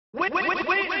This is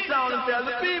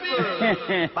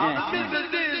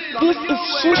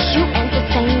Shushu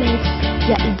Entertainment,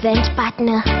 your event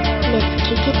partner. Let's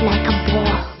kick it like a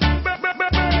ball.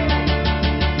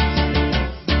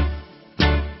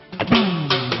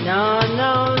 No,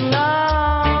 no, no.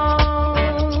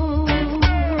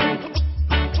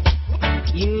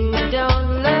 You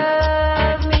don't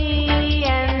love me,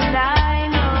 and I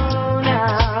know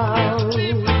now.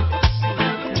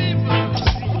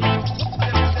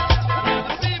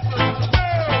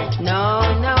 No,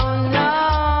 no, no.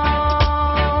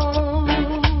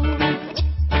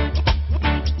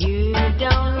 You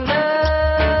don't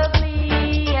love me,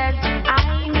 and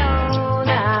I know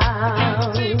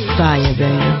now. Fire,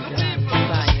 baby.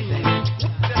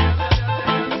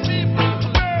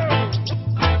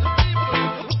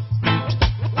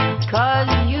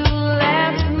 Cause you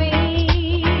left me,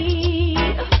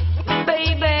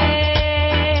 baby,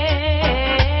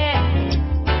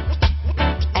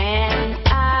 and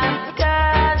I've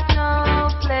got no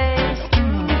place to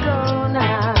go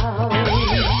now.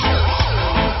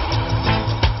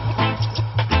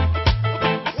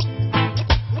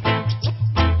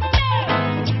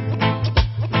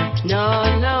 No,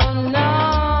 no, no.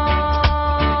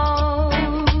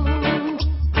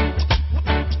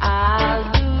 I'll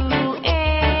do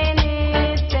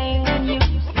anything you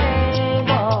say,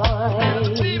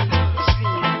 boy.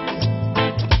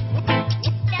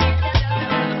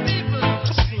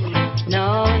 No,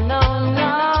 no,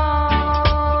 no.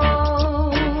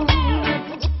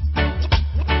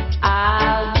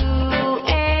 I'll do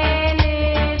anything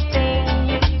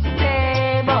you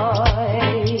say, boy.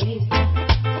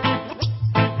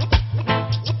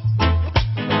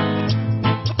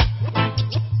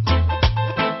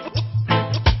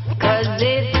 Cause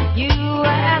if you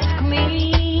ask me,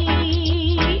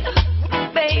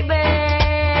 baby,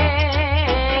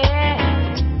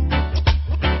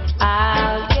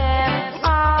 I'll get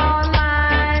on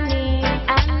my knees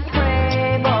and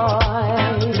pray, boy.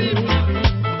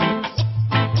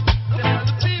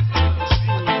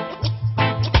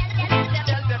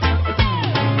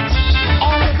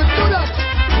 All of the do that,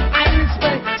 I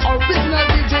respect original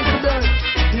DJ today.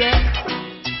 Yeah.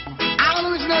 I'm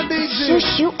original DJ.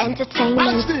 Shushu Watch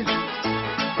Entertainment. this.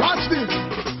 Watch this.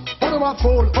 On my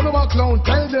phone, on my clown,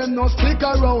 tell them no stick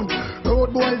around.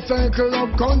 Road boy circle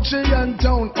up country and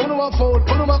town. On my phone,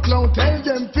 on my clown, tell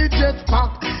them fidget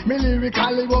pack. Me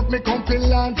lyrically up, me come to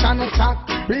launch and attack.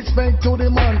 Respect to the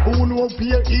man who know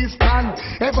fear is plan.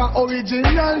 Ever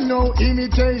original, no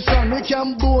imitation. Me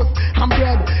can boast and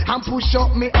brag and push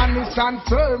up me and me stand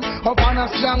firm up on a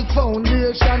strong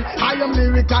foundation. I am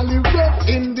lyrically rough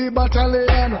in the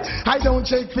battalion. I don't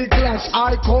check for clash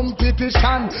or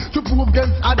competition. To prove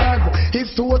against others is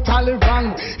totally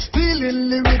wrong. Stealing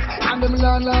lyrics and them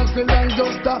landlords the land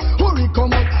just a hurry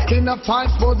come up in a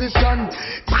fast position.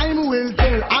 Time will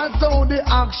tell, also the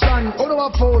action. On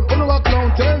our phone, on our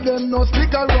clown, tell them no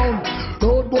stick around.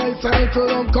 Road boy circle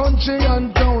on country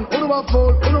and town. On our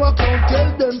phone, on our clown,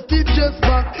 tell them teachers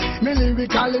back. Me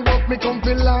lyrically up, me come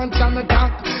to launch and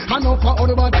attack. I know for all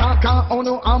the attack, I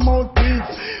know I'm out peace.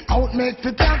 Out make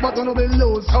the talk, but I know be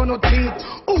loose, I know teeth.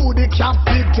 Who the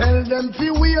captive, tell them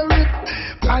fi wear it.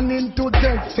 Planning to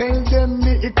text, tell them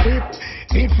me equipped.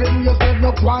 Defend yourself,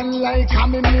 no one like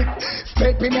Hammond.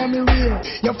 Stepping on me way,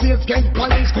 your face get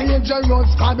polished,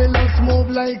 dangerous, fabulous, move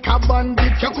like a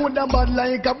bandit. You could have bad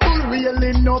like a bull,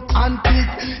 reeling up antique.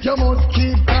 You must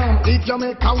keep calm if you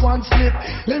make a one slip.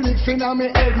 Lyrics in on me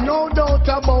head, no doubt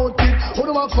about it. Who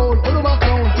do I phone, who do I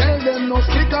clown, tell them no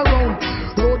stick around.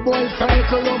 Road boy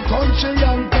circle up country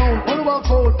and town. Who do I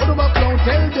phone, who do I clown,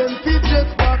 tell them fidget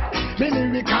back. Me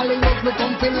lyrically up, me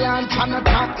come to launch and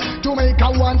attack. To make a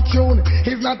one tune,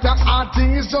 it's not a hard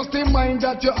thing, it's just the mind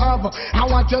that you have. And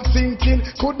what you're thinking,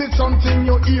 could be something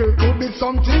you hear, could be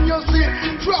something you see.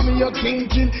 From your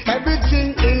thinking,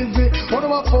 everything easy. On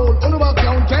my phone, on my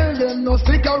clown, tell them no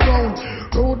stick around.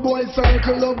 Road boy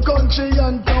circle up country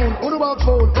and town. On my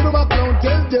phone, on my clown,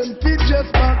 tell them fidget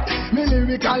back. Me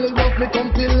lyrically up, me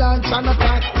come to launch and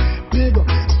attack. Big,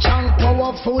 strong,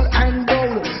 powerful and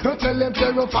bold. Don't tell them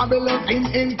terror, fabulous,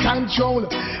 in control.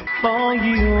 For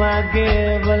you I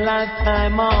give a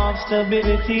lifetime of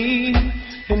stability,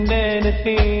 and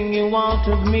anything you want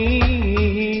of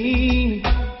me.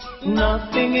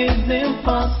 Nothing is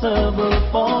impossible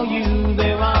for you.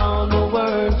 There are no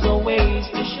words or ways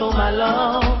to show my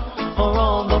love for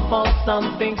all the thoughts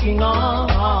I'm thinking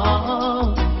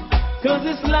of. Cause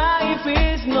this life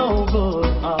is no good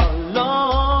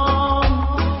alone.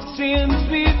 Since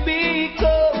we've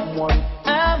become one,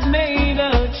 I've made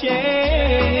a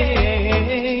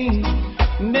change.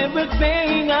 And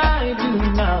everything I do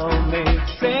now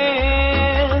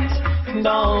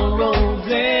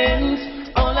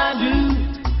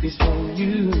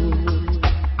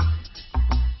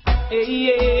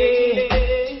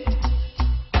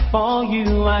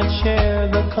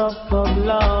cup of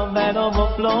love that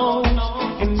overflows,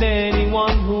 and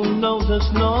anyone who knows us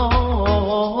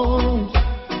knows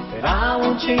that I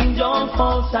won't change all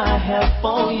faults I have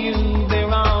for you.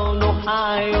 There are no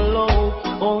high or low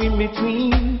or in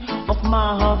between of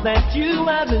my heart that you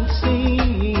haven't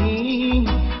seen.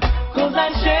 'Cause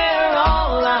I share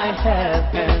all I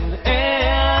have and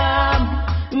am.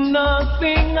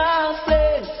 Nothing I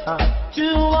say is hard to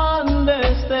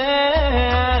understand.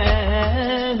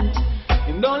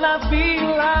 And all I feel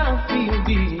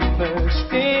deeper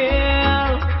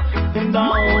still, and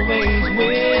always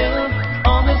will.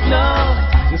 All this love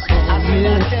is for I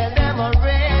you. tell them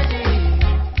already,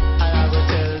 and I will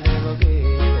tell them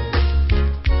again.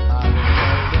 I will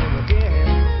tell them again.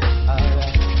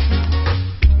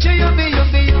 You be, you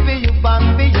bang, be you bang,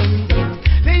 bang.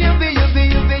 You be,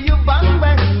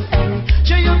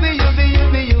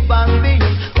 you bang, be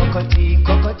you.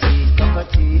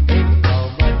 Cockatee, and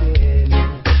come again.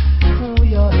 Oh,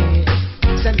 yeah.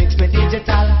 Say mix me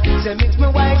digital, say mix me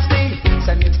wisely,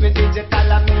 say mix me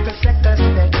digital, I make a second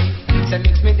steady. Say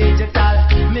mix me digital,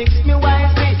 mix me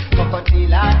wisely. Cockatee,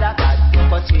 lad, I got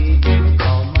cockatee, and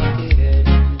come again.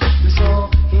 So,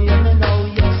 hear me now,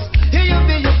 yes. Here you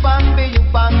be, you bang, be you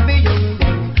bang, be you.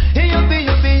 Here you be,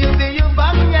 you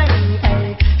bang, yeah.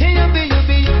 Here you be,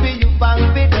 you bang,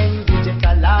 be then.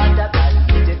 Digital, lad, I got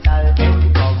digital,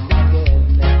 and come again.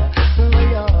 Oh,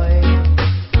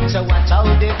 yeah. So watch out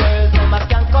the girls, them a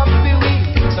can copy we.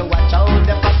 So watch out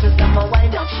the foxes, them a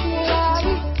wind up.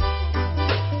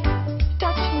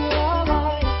 Touch me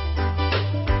right.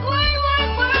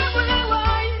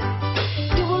 Why?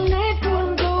 You will let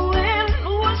one go in,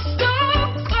 what's so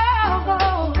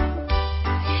cold?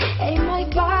 Hey, my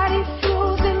body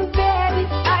frozen, baby,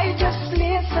 I just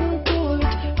listen to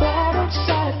it right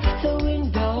outside the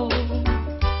window.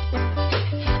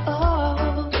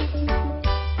 Oh,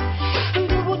 and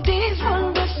there were days when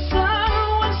the sun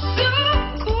was so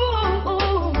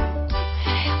cool.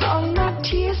 All my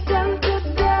tears turned to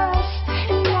dust,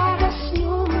 and I just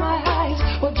knew my eyes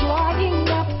were drying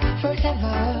up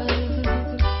forever.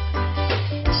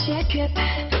 Check it,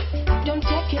 don't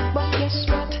take it, but guess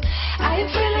what? I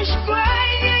finished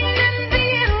crying in the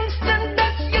instant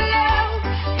that you left,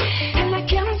 and I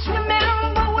can't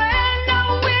remember when or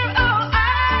where or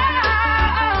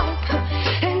how.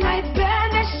 And I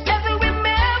banished every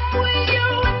memory you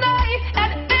and I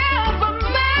had ever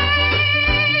made.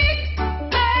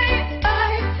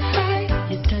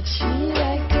 You touch me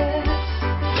like that,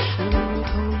 and you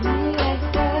hold me like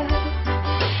that.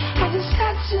 I just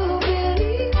had to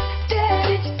believe that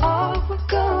it's all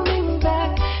coming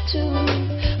back to me.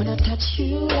 When I touch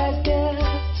you like that,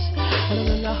 and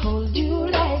when I hold you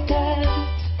like that,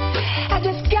 I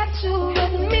just got to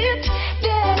admit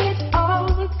that it's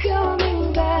all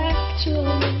coming back to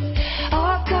me.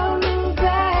 All coming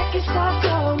back, it's all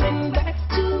coming back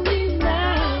to me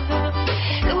now.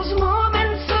 There was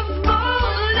moments of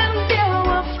gold and there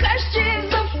were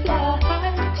flashes of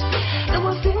light. There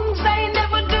were things I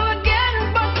never do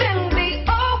again, but then they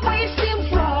always seem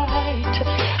right.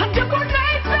 And you could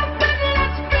light up and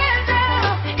let's better.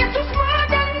 It was more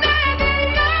than I did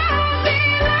know.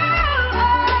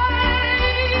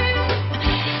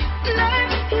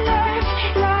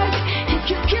 Life. If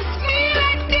you kiss me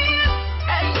like this,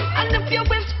 and if you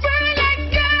whisper like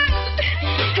that,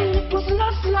 and it was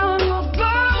lost long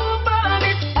ago, but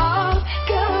it's all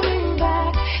coming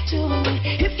back to me.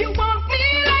 If you want me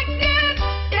like that,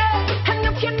 yeah, and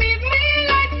if you need me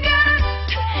like that,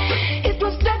 it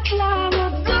was that long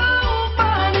ago,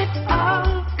 but it's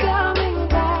all coming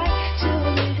back to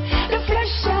me. The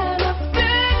flesh and the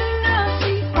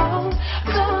fantasy, all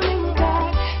coming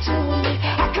back to me.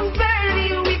 I can barely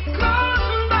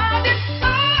recall, but it's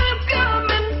all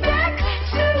coming back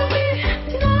to me.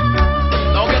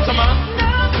 Now get some man.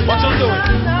 What you doing?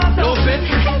 Loafing?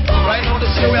 Right now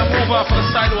this year we are moving off on the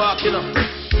sidewalk, you know.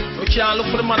 We can't look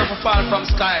for the man to fall from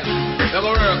sky. We go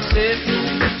work, see?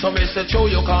 So me say, show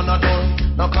you can't no door,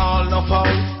 no call, no foul.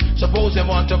 Suppose they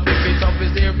want to pick it up,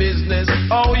 is their business.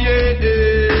 Oh yeah,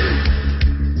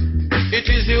 it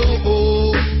is you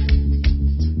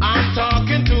I'm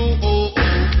talking to.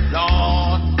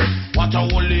 Lord, what a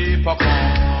whole heap of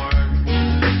corn.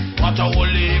 What a whole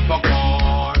heap of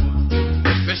corn.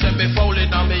 Me say me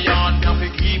fouling on me yard, me have to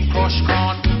keep crush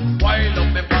corn. While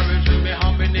up me porridge with me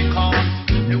ham in the corn.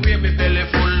 The way me belly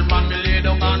full, man, me lay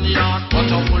down on the yard.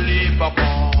 What a whole heap of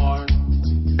corn.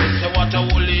 Say what a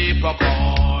whole heap of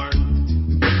corn.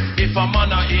 If a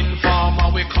man a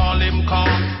informer, we call him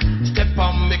corn. Step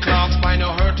on me clocks, mine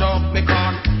no hurt up me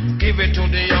corn. Give it to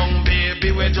the young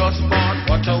baby we just born.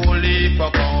 What a whole heap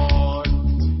of corn.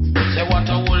 Say what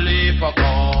a whole heap of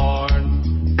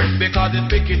corn. Because it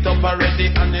pick it up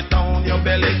already and it down your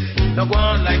belly. You go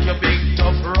on like your big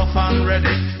tough rough and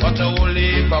ready. What a whole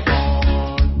heap of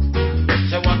corn.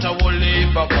 Say what a whole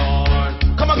heap of corn.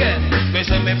 Come again. They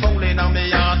say me falling on me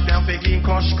yard, me a biggie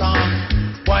crush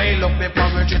corn. While up me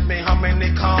porridge with me how many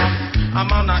corn.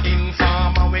 I'm on a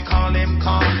inform and we call him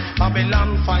corn.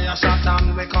 Babylon fire shot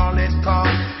and we call it corn.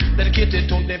 Dedicated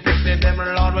to the people, them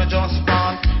Lord we just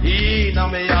born. In a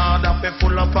me yard up be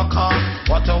full of a corn.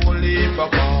 What a whole heap of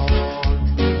corn.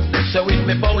 So with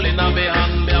me bowling on me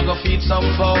hand, me a go feed some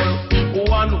fowl.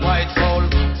 One white fowl,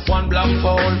 one black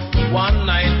fowl. One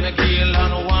night me kill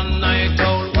and one night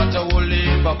owl. What a whole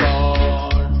heap of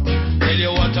corn. Tell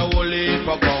you what a whole heap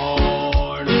of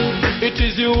corn. It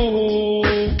is you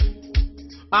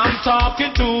I'm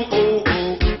talking to,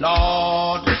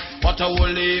 Lord. What a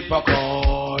whole heap of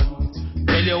corn.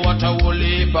 Tell you what a whole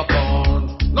heap of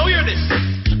corn. Now hear this.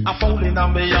 I fall in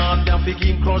on me yard, them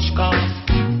begin crush corn.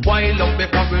 While up me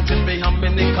porridge with me how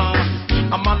many corn.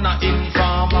 I'm on a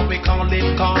inform and we call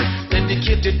it corn.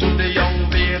 Dedicated to the young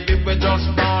baby we just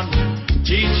born.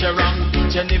 Teacher and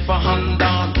Jennifer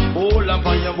Handon. All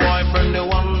about your boyfriend, the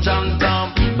one John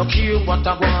Dam. Look here what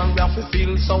I want, we have to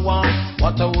feel so warm.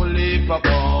 What a whole heap of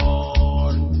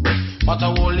corn. What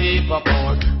a whole heap of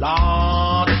corn.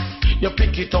 Lord, you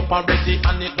pick it up already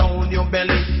and it down your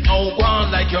belly. Oh, go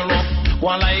on like you're up, go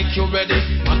on like you're ready.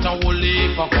 What a whole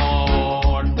heap of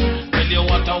corn. Tell you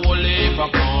what a whole heap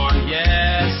of corn,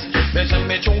 yes. They say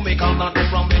me true, me call not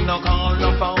from me, no call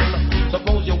no foul.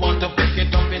 Suppose you want to pick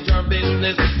it up, it's your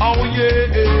business. Oh yeah,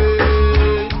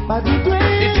 By the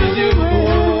grace, it is you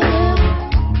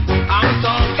I'm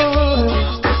talking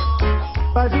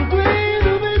by the grace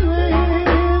of His grace.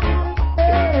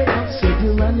 Hey, said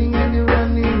you're running and you're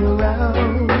running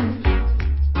around,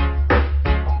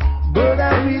 but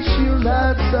I wish you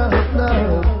lots of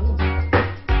love.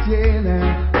 Yeah,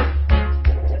 now.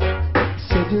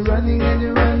 Said you're running and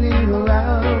you're running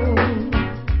around,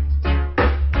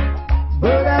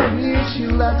 but I wish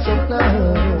you lots of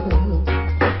love.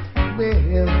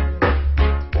 Well,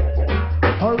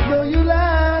 although you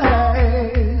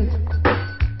lied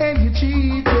and you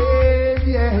cheated,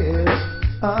 yes,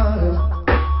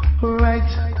 right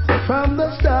from the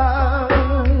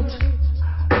start,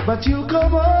 but you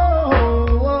come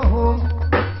home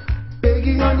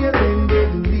begging on your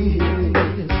bended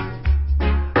knees,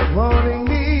 wanting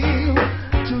me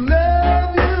to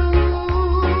love you.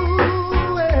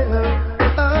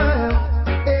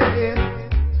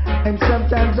 Yeah. And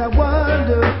sometimes I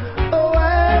wonder, oh,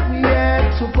 why we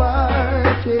had to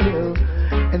part,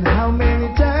 yeah. And how many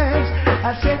times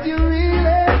I said you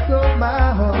really broke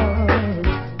my heart.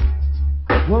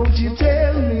 Won't you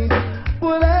tell me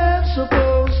what I'm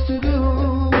supposed to do?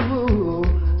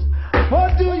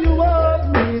 What do you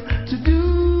want me to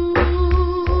do?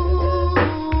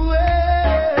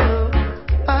 Well,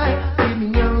 I give me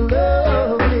your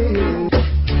loving.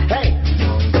 Hey,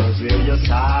 young girls, wear your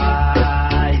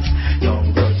size.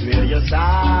 Young girls, wear your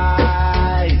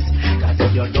size. Cause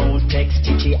if you don't take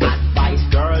Stitchie advice,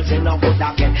 girls in the hood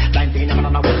that get blind thing, I'm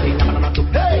not one thing, I'm not two.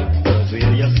 Hey, girls,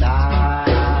 wear your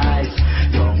size.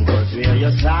 Young girls, wear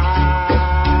your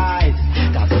size.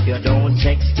 Cause if you don't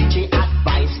take Stitchie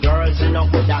advice, girls in the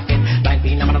hood that get blind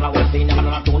thing, I'm not one thing, I'm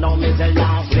not two. Now me say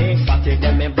last week,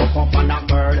 Saturday me broke up on a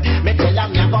girl. Me tell her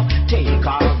me go take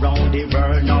her around the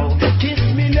world now. Kiss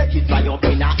me, let it fly up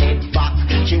in her head back.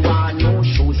 She want new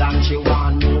shoes and she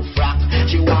want new frock.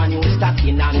 She want new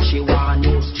stocking and she want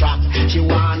new strap. She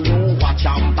want new watch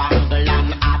and bangle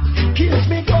and hat. Kiss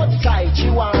me good side, she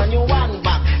want new one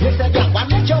back. Me say yeah, I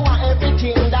make you want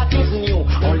everything that is new.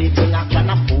 Only thing I can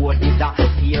afford is a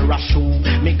pair of shoe.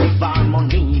 Me give her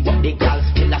money, but the girl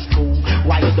still a screw.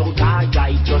 Why don't I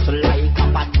die just like a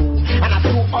tattoo? And I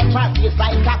do up her face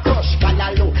like a crush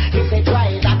callaloo. Me say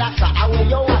try that, that's how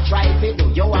you a try to do.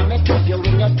 You want me to you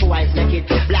in your twice, make it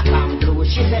black and blue.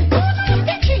 She said, oh, no,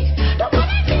 Stitchie, don't want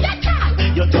me at all.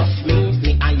 You just meet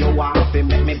me and you want to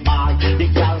make me ball. The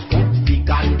girl foot big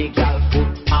and the girl foot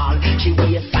tall. She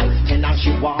wears size 10 and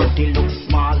she want to look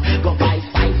small. Go buy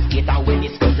size 8 and when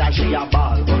it squeeze her she a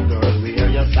ball. But girl, wear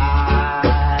your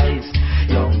size.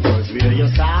 Young girls, wear your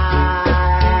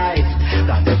size.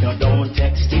 Cause if you don't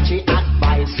take Stitchie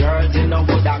advice, girls in the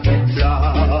hood that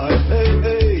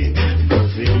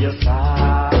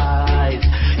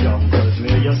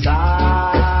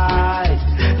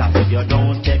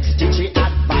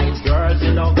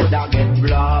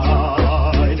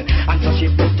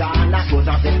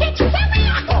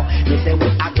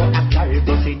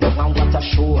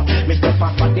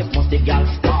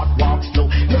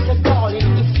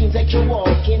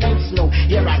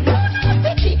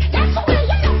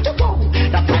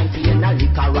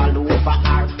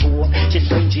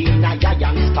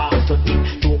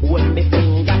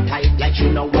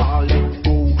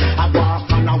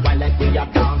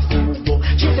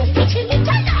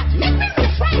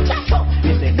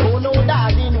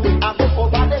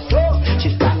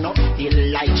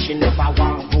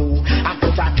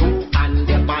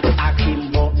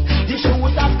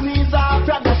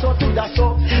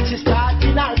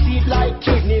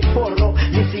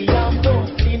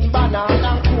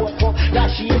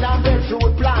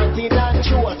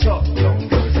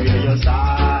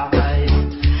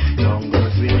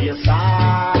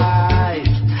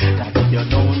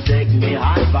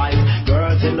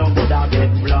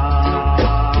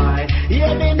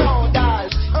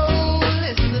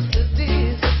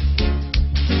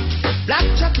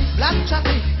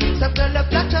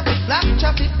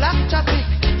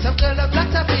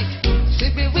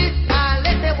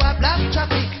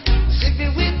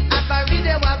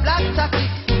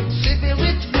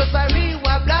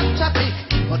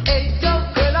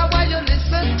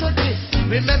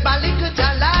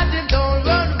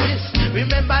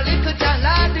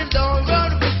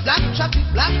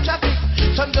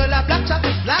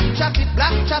traffic, black traffic,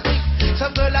 black traffic.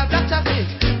 Some girl have black traffic.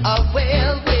 Oh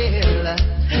well, well.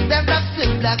 Them love to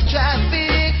black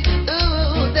traffic.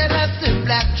 Ooh, they love to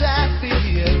black traffic.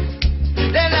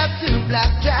 They love to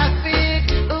black traffic.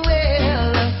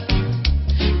 Well,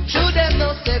 should them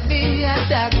know say me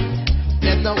and that.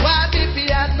 Them no want if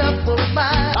you have no full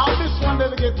man. Now this one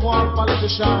delegate to all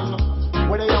politician,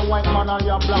 whether you're white man or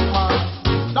you're black man.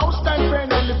 Now it's time for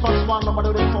any elephants one, nobody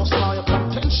will force now your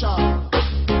contention.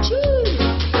 Jeez.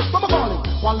 Come on,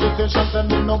 politician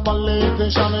send me no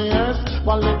politician, yes.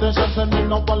 Politician send me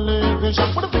no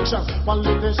politician. Put a picture.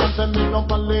 Politician send me no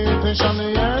politician,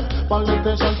 yes.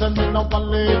 Politician send me no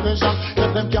politician.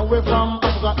 Get them get away from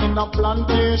Africa in a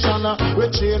plantation. We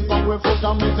chain from we foot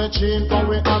and we say chain from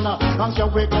we honor. And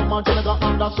can we come and Jamaica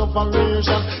under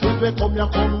separation? If we come here,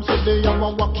 come to the young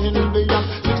and walk in the young.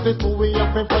 62 we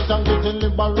have to fight and get in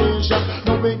liberation.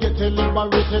 Now we get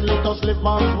liberated, let us live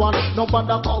as one.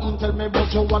 Nobody come tell me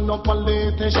about you want no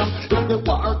politician. If the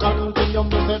war continue,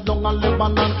 me say down in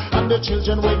Lebanon. And the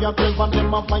children we are 12 and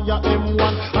them a fire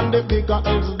M1. And the bigger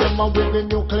elves them a with the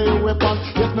nuclear weapon.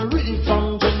 Yes, me read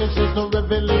from Genesis to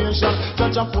Revelation.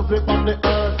 Such a put whip on the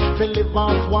earth, fill live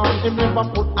as one. Him never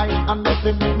put eye and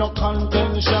nothing me no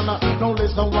contention. Now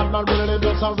listen what I really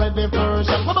does already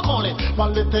version. What I call it?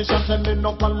 Politicians send me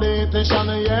no politician,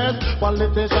 yes.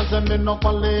 Politicians send me no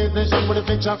politician with a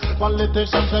picture.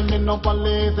 Politicians send me no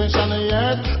politician,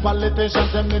 yes.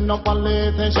 Politicians send me no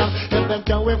politician. Get them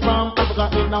can we from Africa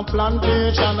in a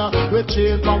plantation. We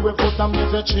chill from we foot and we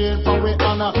say chill from we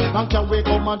honor. And can we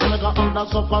come and Jamaica under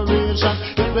separation?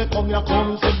 If we come here,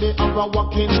 come see the Arab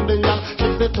walking the young.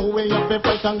 62 we have to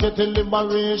fight and get in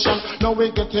liberation. Now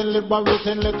we get in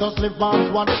liberation, let us live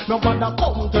as one. Nobody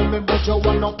come tell me but you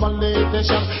want no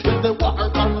politician. If the war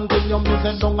continue, me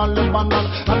say down in Lebanon.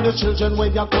 And the children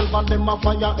we are 12 and them a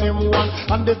fire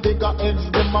M1. And the bigger heads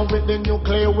them a with the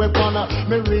nuclear weapon.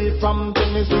 Me read from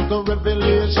Genesis to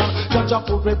Revelation. Judge a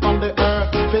put whip on the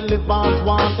earth, fill live as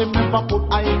one. Him never put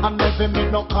eye and never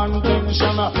make no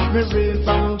contention. Me read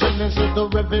from Genesis to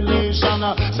Revelation.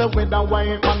 Say with the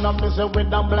white man, me say with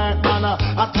the black man.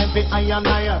 I can't be eye and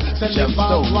eye. Say live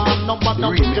as one. Nobody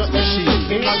put your head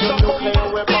in your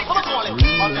nuclear weapon. Come on, call it.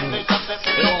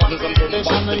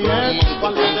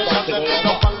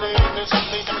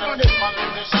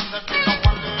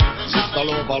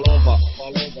 Mr. Lover,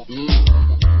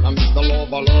 I'm Mr.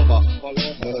 Lover,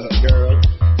 girl.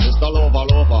 Mr. Lover,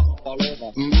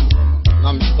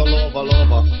 I'm Mr.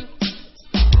 Lover.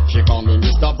 She call me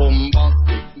Mr.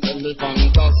 Bombastic, tell me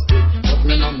fantastic. Put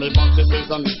me on me back, she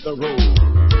says I'm Mr.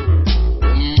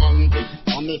 Romantic,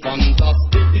 call me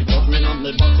fantastic. Put me on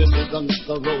me back, she says I'm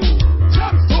Mr.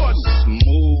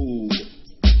 Smooth,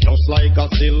 just like a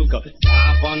silk.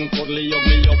 Soft and cuddly, hug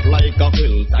me up like a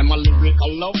quilt. I'm a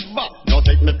lyrical lover. Now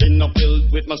take me thin or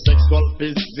filled with my sexual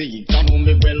physique. You know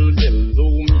me well, do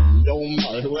me, oh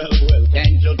my, well,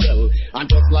 can't you tell? I'm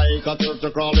just like a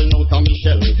turtle crawling out of my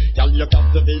shell. Girl, you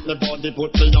captivate my body,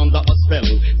 put me under a spell.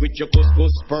 With your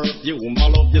couscous perfume, I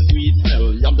love your sweet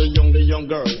smell. You're the only young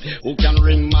girl who can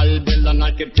ring my bell and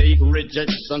I can take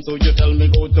rejection. So you tell me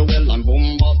go to hell, I'm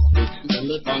bombastic, tell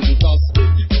me fantastic.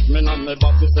 Put me on my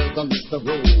box, it says I'm Mr.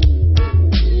 Romantic,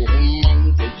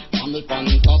 I'm me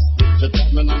fantastic. She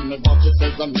put me on my box, it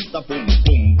says I'm Mr. Boom,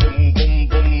 boom, boom, boom,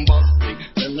 bombastic.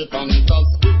 Tell me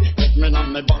fantastic. Put me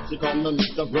on my box, she call me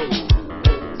Mr.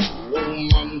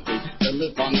 Romantic, tell me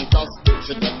fantastic.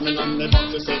 She put me on my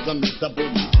box, she says I'm Mr.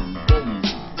 Boom, boom.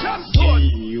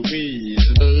 Please,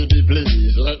 baby,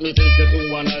 please, let me take you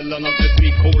to an island of the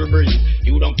sweet cold breeze.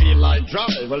 You don't feel like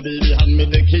drive, well, baby, hand me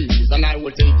the keys, and I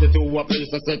will take you to a place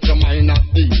and set your mind at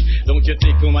ease. Don't you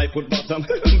take to my foot bottom,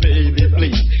 baby,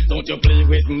 please. Don't you play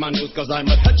with my nose, cause I'm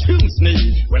a touch you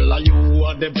sneeze. Well, you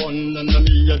are the bun and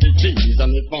me are the cheese,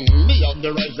 and if I'm me are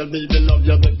the rice, well, baby, love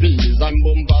you the peas. I'm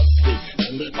bombastic,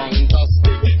 and me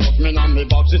fantastic. Put me on me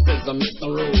box, she says I'm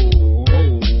Mr. Romantic,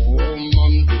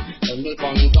 and me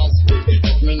fantastic.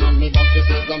 Put me on me box, she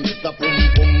says I'm Mr. Boom,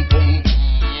 boom, boom,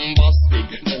 bombastic,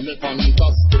 and me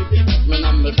fantastic. Put me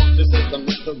on me box, she says I'm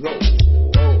Mr. Romantic,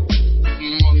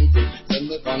 and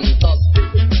me fantastic.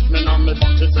 Put me on me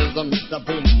box, she says I'm Mr.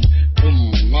 Boom, boom.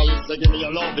 I used to give me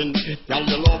your loving, girl,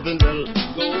 your loving, well,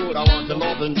 good, I want your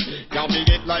loving. Can't be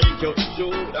it like you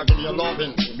should, I give you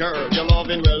loving, girl, your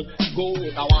loving, well,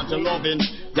 good, I want your loving.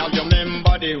 Girl, you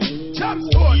remember the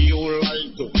you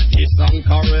like to kiss and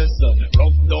caress,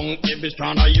 rub down every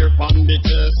strand of your fan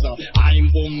bitches. I'm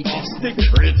bombastic,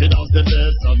 rated as the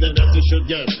best you should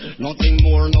get, nothing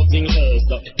more, nothing less.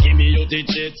 Give me your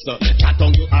digits, chat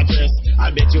on your address,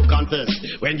 I bet you confess,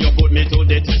 when you put me to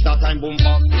the test that I'm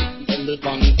bombastic. Tell me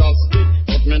fantastic,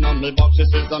 put me on me the box, she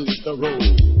says I'm Mr. Rowe.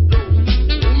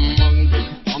 Monkey,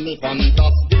 I'm the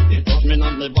fantastic. They touch me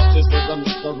on the box, she says I'm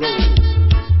Mr. Rowe.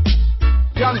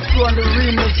 Jump through on the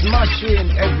remix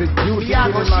machine, every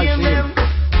beautiful machine.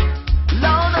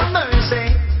 Lord of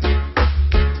mercy,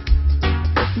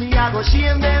 me I go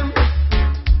shame them.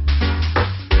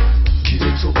 Give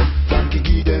them something, thank you,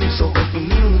 give them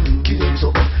something. Give them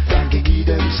something, thank you, give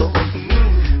them something.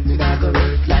 Me I go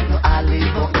work like no alley,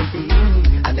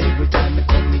 and every time me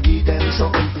come, me give them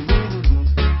something.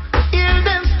 Hear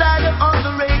them style on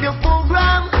the radio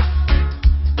program.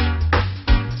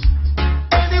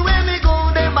 Anywhere me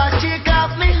go, them a shake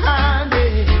off me hand.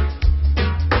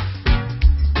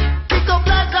 Kick up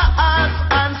like a ass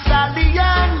and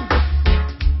stallion.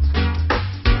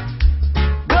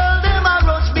 Girl, them a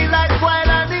rush me like wild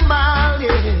animal.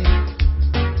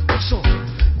 So,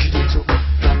 give them something,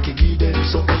 thank you, give them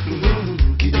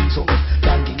something. Give them something,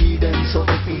 thank you, give them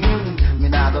something. Me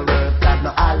nah go work like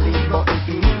no alley, but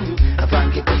a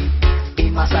Frankie P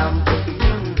in my sample.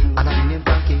 And I mean him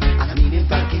Frankie, and I mean him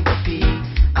Frankie P.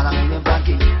 And I mean him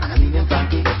Frankie, and I mean him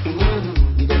Frankie.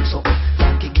 Give them something,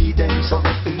 thank you, give them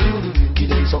something. Give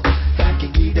them something, thank you,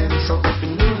 give them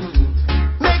something.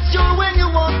 Make sure when you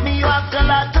want me, you have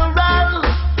collateral.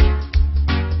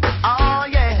 Oh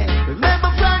yeah,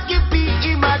 remember Frankie P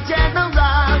in my general.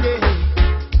 Yeah.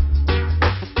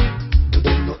 Do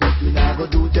them nothing, me nah go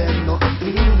do them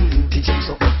nothing. Teach them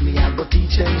something, me I go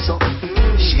teach them something.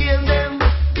 Shame them.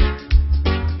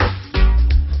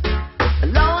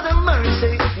 Lord of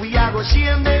mercy, we are go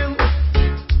shame them.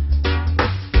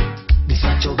 This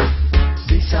a trouble,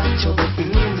 this a trouble.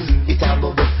 It a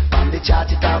bubble, on the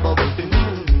chart it a bubble.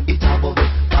 It a bubble,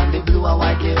 on the blue and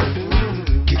white level.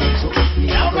 Give them something,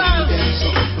 me I go give them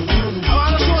something. I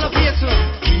want to show the face now.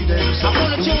 Give them I something.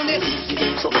 want to tune this. Give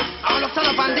them something. I want to stand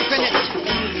up and defend it.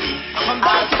 I come I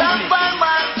back to stand me. by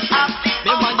my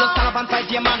Me want you stand up and fight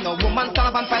your man, no woman stand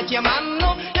up and fight your man,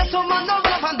 no. Yes, so man, no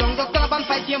run up and down, just stand up and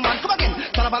fight your man. Come again,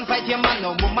 stand up and fight your man,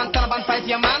 no woman stand up and fight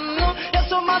your man, no. Yes,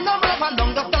 so man, no run up and down,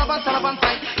 just stand up and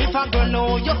fight. If a girl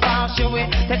know you pass your way,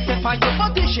 take step for your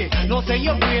body she. No say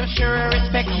you brave, sure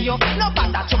respect you. No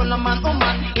bad that trouble no man,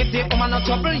 woman. If the woman not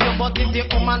trouble you, but if the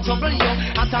woman trouble you,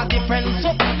 at a different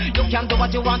trouble. You can do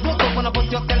what you want to do, wanna put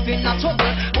yourself in a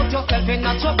trouble. Put yourself in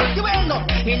a trouble. You end up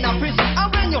in a prison, and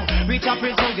when you reach a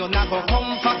prison, you're not go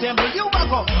comfortable. You will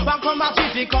go, one come out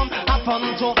if you come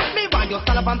happen to me. When you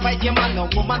stand up and fight your man,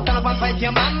 no woman stand up and fight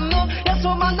your man, no. Yes,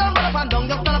 woman, no run up and down,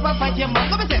 just stand up and fight your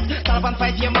man. Come and say, stand up and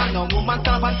fight your man, no woman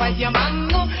stand up and fight your man,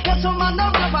 no. Yes, woman, no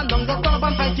run up and down, just stand up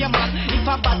and fight your man. If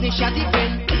a badness you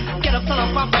defend, get up, stand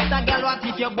up and fight that girl. What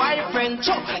if your boyfriend?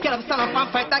 Choke, get up, stand up and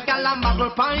fight that girl and muggle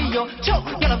upon you. Choke,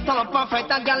 get up, stand up and fight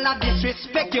that girl and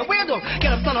disrespect you. Weirdo,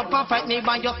 get up, stand up and fight me.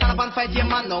 When you stand up and fight your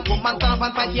man, no woman stand up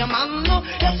and fight your man, no.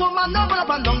 Yes, woman, no run up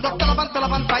and down, just stand up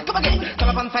and fight. Come again, stand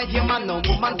up and fight your man, no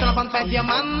woman stand up and fight your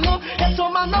man, no. Yes,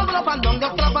 woman, no run up and down,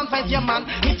 just stand up and fight your man.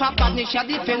 If a badness you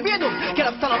defend, weirdo, get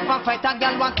up, stand up and fight that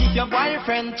girl. What if your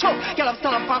boyfriend? Choke, get up,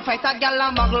 stand up and fight that girl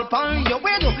and muggle upon you.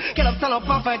 Weirdo, get up, stand up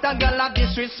and fight that girl and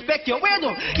disrespect you.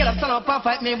 Weirdo, get up, stand up and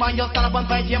fight me. When you stand up and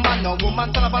fight your man, no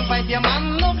woman stand up and fight your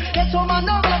man, no. Yes, woman,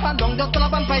 no run up and down, just stand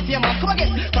up and fight your man. Come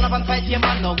again, stand up and fight your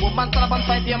man, no woman stand up and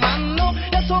fight your man, no.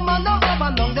 Yes, woman, no run up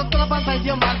and down, just stand up and fight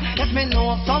your man. Let me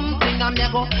know something, I'm here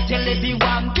go tell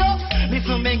everyone. Just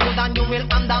listen me good and you will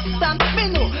understand. Me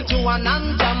know Joan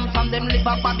and Jam, from them live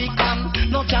a Babylon.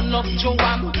 No Jan love Joan,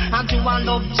 and Joan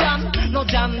love Jan. No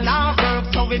Jan now work,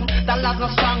 so him the last no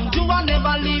strong. Joan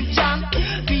never leave Jan,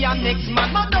 be a next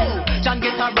man. But no, Jan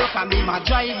get a work and me ma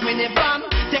drive when he van.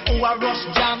 Take who a rush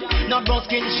Jan, no brown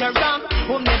skin Sharon.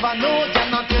 Who never know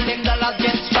Jan until them the last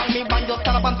get strong. Me man just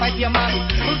stand up and fight your man.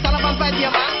 Who stand up and fight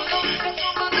your man?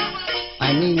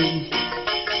 I need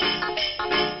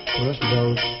rush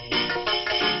those.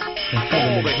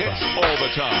 All the hits, all the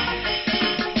time.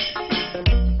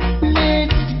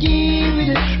 Let's give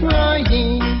it a try.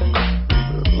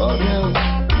 Lord knows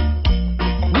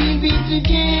we'll be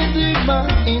together by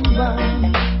and by.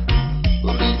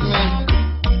 Believe me,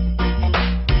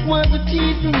 wipe the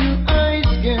tears from your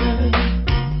eyes, girl.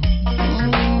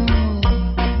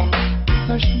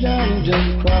 Hush down,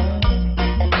 just cry.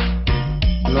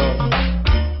 Lord,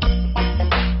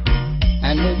 I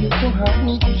know you don't have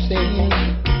me to say.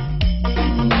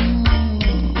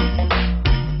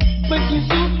 But you're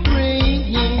so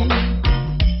praying.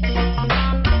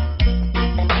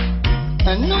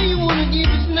 I know you wanna give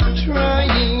us not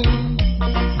trying.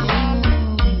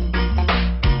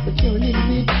 But you're a little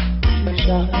bit too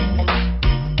shy.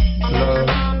 Lord,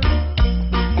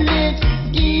 let's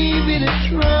give it a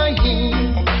try.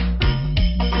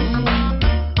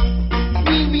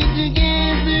 We'll be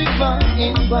together by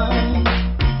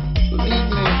believe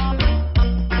me.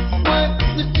 Wipe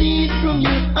the tears from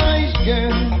your eyes,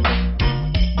 girl.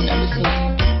 Now listen.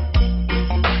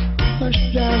 Hush,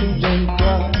 darling, don't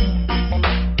cry.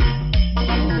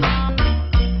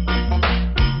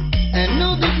 I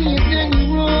know that you have done you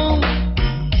wrong,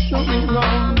 something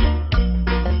wrong,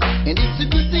 and it's a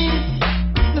good thing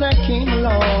that I came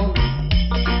along.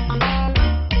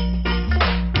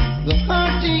 The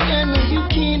heartache I know you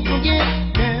can't forget,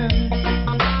 girl.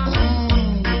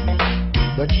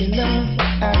 But your love,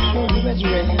 I sure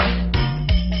resurrect.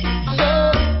 So,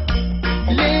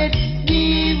 let's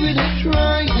give it a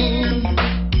try.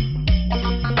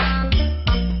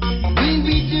 We'll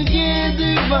be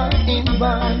together by and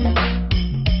by.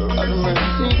 Lord of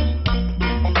mercy.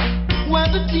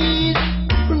 Wipe the tears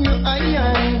from your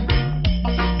eye.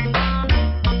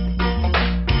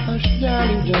 Hush,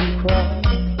 darling, don't cry.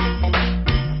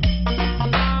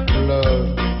 Love,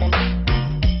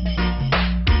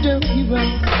 don't give up.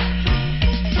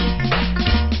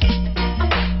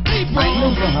 Hey, bro,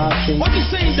 what you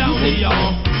saying down here,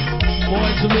 y'all? Boy,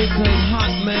 Jamaica is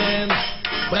hot, man.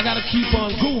 But I gotta keep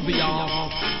on groovy, y'all.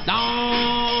 Down.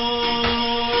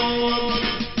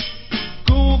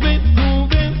 Grooving,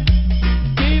 grooving.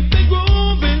 Keep it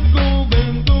grooving,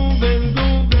 grooving, grooving,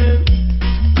 grooving.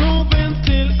 Grooving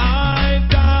till I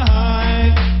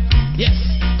die. Yes,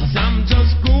 'cause I'm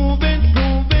just grooving,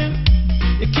 grooving.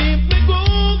 You keep me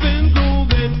grooving,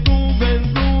 grooving, grooving,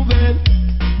 grooving.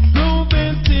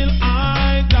 Grooving till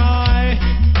I die.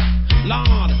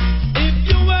 Lord, if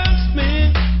you ask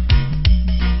me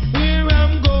where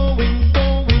I'm going,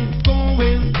 going,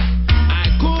 going, I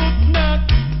could not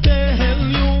tell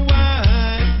you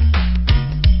why.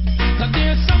 'Cause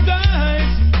there's some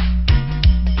guys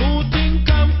who think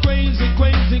I'm crazy,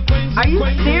 crazy, crazy, Are you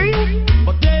crazy. serious?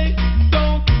 But they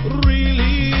don't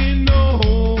really know,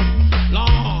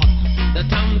 Lord,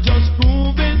 that I'm just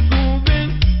grooving, grooving.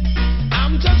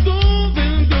 I'm just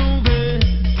grooving, grooving.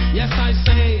 Yes, I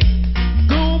say,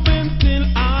 grooving till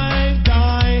I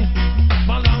die.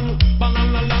 Balang,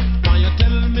 balang, balang. Why you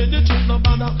tell me the truth, no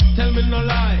bother? Tell me no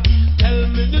lie. Tell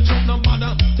me the truth, no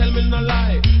bother. Tell me no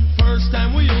lie. First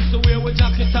time we used to wear with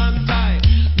jacket and tie.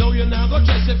 Now you not go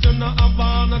dress if you not have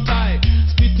on a tie.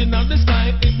 Spitting on the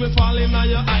sky, it will fall in on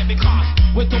your eye because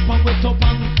wait up and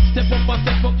step up and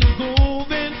step up. You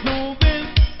grooving, grooving.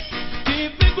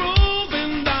 Keep me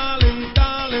grooving, darling,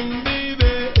 darling,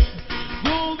 baby.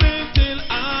 Grooving till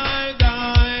I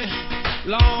die,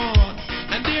 Lord.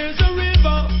 And there's a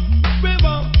river,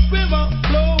 river, river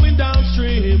flowing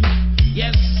downstream.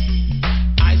 Yes,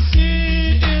 I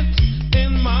see it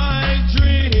in my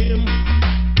dream.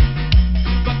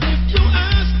 But if you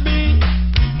ask me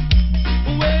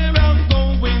where I'm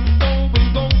going,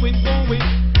 going, going, going,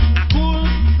 I could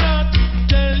not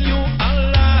tell you a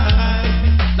lie.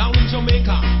 Now in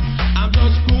Jamaica, I'm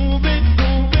just grooving,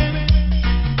 grooving.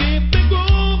 Keep me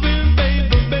grooving,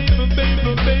 baby, baby,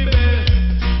 baby, baby.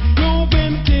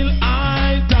 Grooving till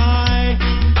I die.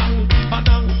 Bang,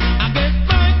 badang. I get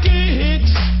my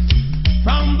kicks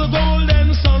from the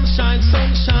golden sunshine,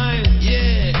 sunshine,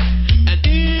 yeah. And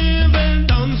even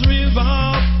Dunn's River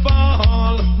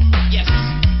fall, yes.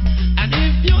 And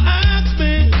if you ask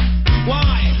me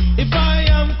why, if I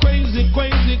am crazy,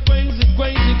 crazy, crazy,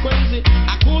 crazy, crazy,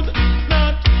 I could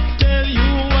not tell you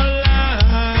a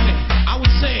lie. I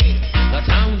would say that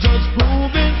I'm just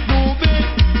grooving, grooving.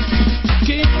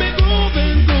 Keep me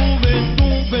grooving, grooving,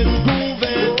 grooving,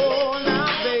 grooving. Oh, now,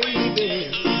 baby,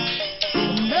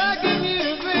 I'm begging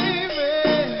you, baby,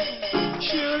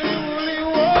 surely, really,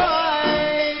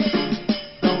 why?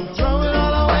 Don't throw it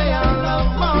all away, our love,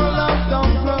 my love.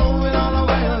 Don't throw it all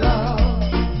away, our love.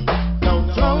 Don't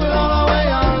throw it all away,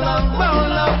 our love, my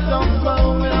love. Don't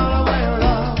throw it all away, our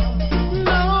love.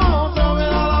 No, throw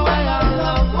it all away, our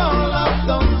love, my love.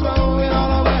 Don't throw it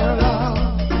all away, our love.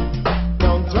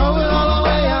 Don't throw it all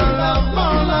away, our love, my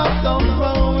love. Don't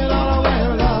throw it all away,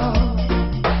 our love.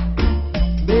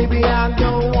 Baby, I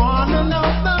don't wanna know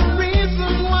the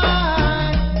reason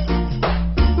why.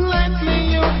 Lately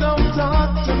you don't talk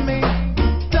to me.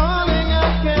 Darling, I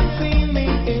can see me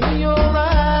in your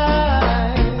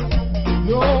eyes.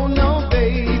 No, no,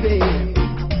 baby.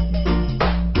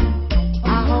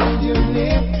 I hold you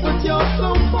near, but you're so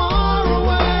far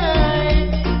away.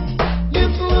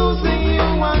 It's losing you,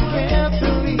 I can't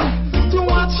believe. To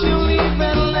watch you leave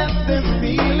and let this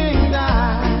feeling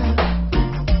die.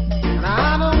 And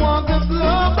I don't want this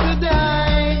love to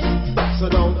die. So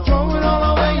don't throw it all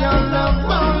away, your love,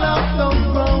 my love. Don't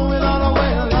throw it all away,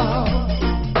 your love.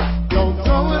 Don't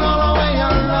throw it all away,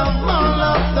 your love, my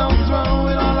love. Don't throw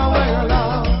it all away, your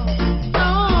love.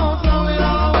 Don't throw it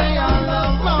all away, your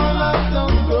love, my love.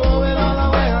 Don't throw it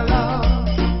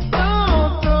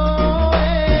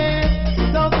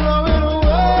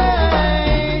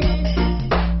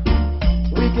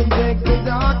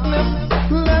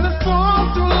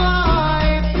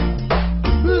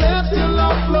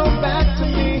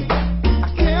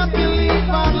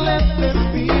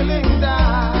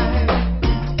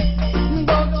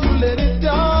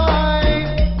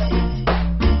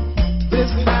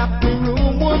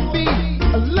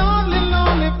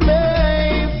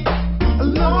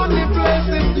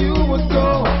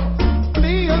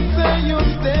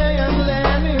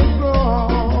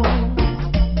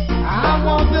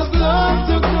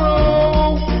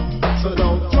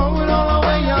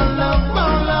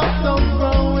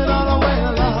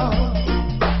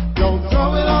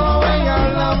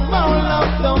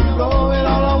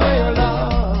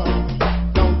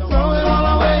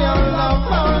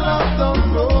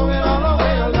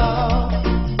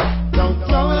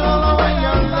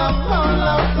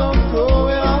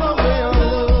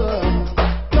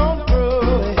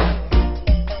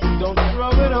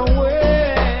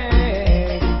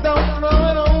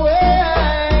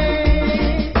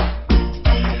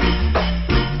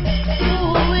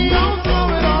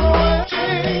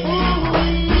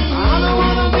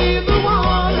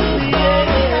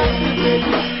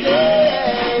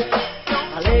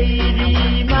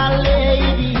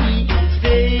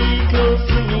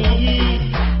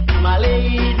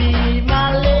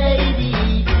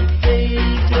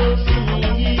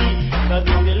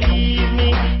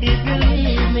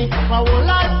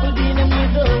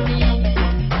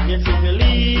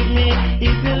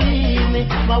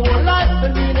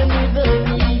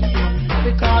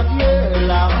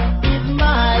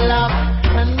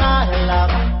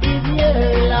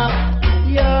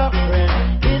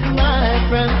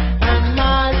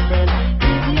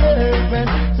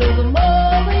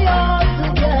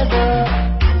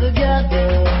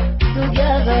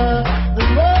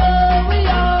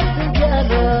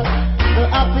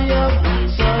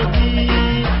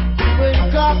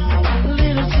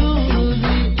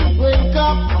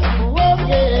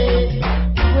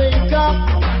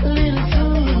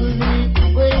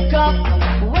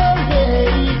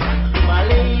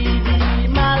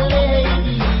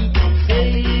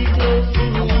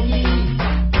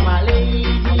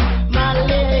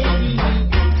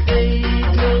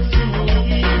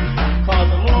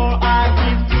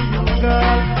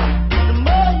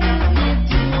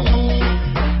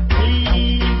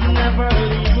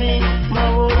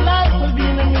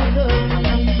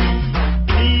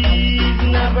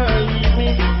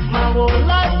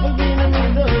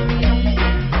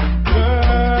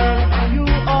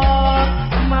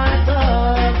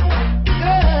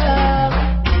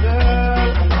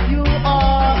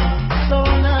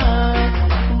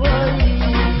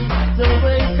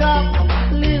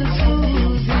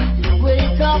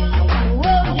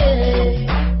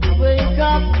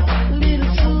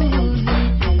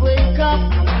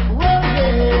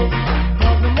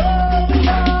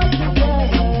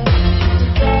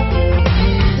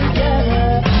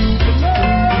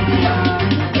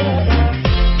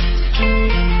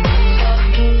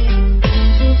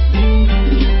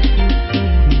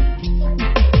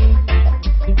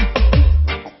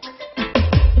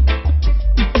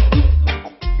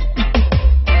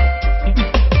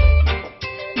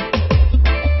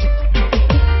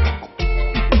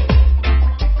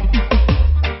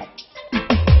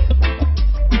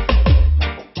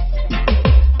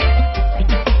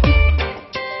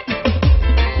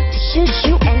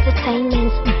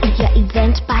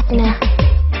partner.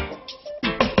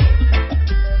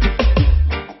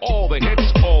 All the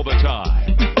hits, all the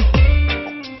time.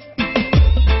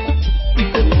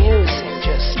 The music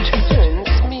just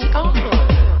turns me on.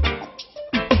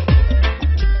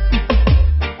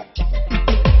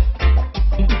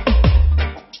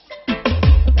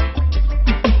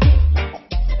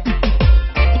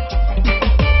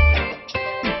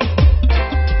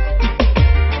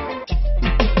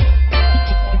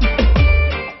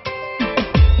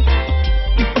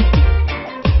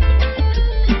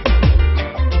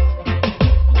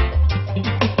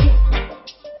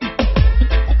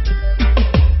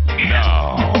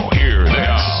 Now, hear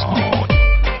this.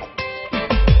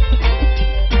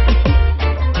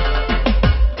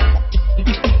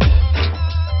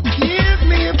 Give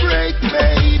me a break,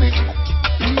 baby.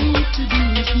 Need to be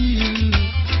with you.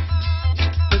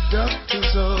 The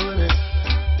doctor's order.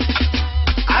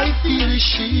 I feel a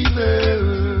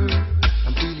shiver.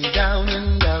 I'm feeling down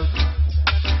and out.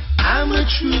 I'm a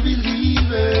true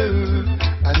believer.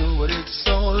 I know what it's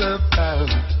all about.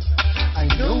 I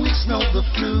know it's not the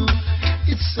flu.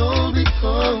 It's all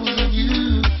because of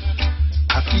you.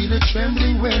 I feel a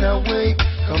trembling when I wake.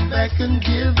 Come back and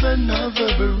give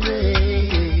another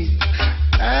break.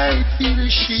 I feel a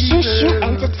Shoo shiver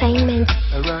Entertainment.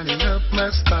 running up my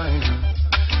spine.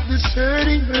 This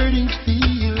hurting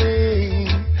feeling,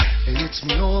 it hits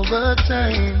me all the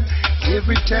time.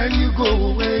 Every time you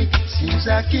go away, seems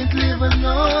I can't live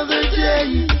another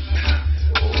day.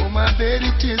 Oh, my bed,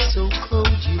 it is so cold.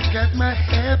 You got my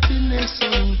happiness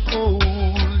on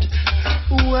hold.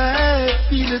 Oh, I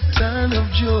feel a ton of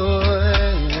joy,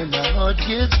 and my heart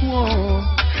gets warm.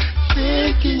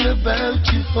 Thinking about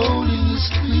you, holding you,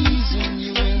 squeezing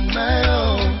you in my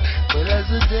arms. But as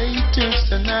the day turns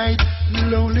to night,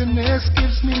 loneliness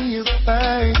gives me a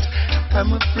fight.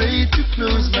 I'm afraid to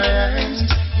close my eyes.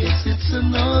 Guess it's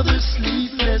another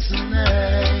sleepless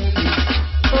night.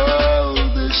 Oh,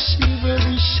 the shiver,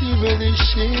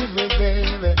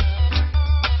 baby.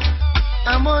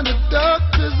 I'm on the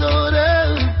doctor's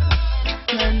order.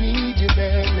 I need you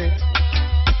badly.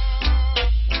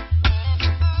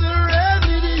 The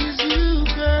remedy is you,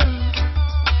 girl.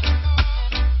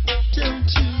 Don't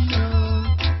you know?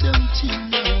 Don't you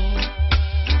know?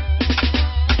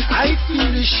 I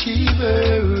feel a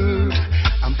shiver.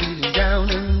 I'm feeling down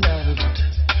and out.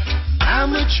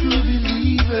 I'm a true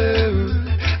believer.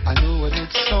 I know what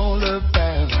it's all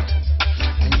about. I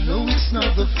know it's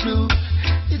not the flu.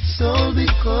 It's all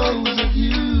because of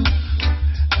you. I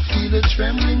feel a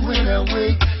trembling when I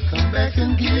wake. Come back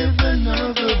and give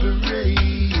another break.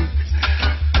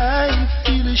 I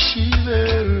feel a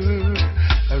shiver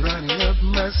running up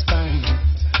my spine.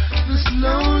 This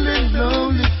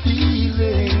lonely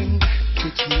feeling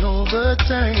hits me all the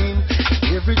time.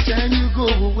 Every time you go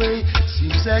away,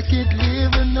 seems I can't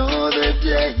live another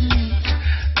day.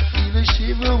 I feel a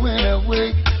shiver when I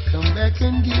wake. Come back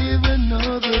and give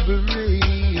another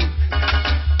break.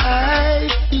 I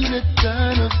feel a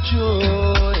ton of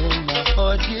joy and my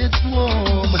heart gets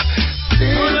warm.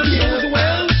 Thinking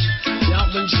Welsh, you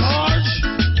have been charged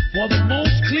for the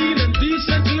most clean and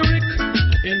decent lyric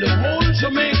in the whole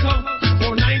Jamaica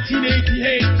for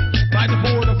 1988 by the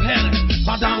Board of Health.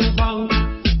 Badang bang,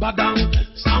 badang,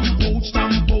 stamp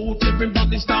out,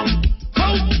 everybody stamp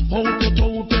out,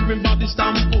 everybody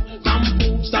stamp out,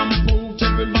 everybody stamp out,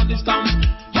 everybody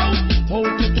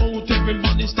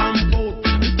stamp out.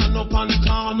 Stand up on the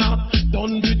corner,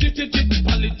 done with it,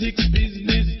 politics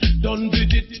business, done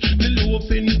with it, the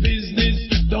loafing business,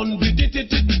 done with it,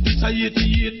 it's a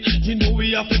 88, you know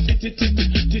we have to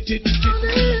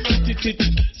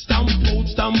stamp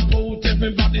out,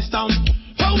 everybody stamp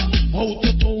out,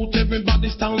 everybody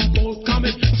stamp out, come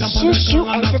in, jump on the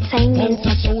corner,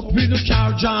 out with the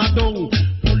car jar down,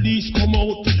 police come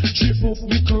out, trip up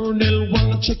the colonel,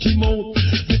 wanna check him out,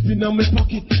 flipping on my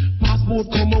pocket, passport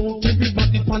come out,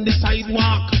 everybody on the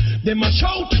sidewalk, them a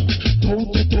shout,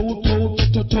 tote,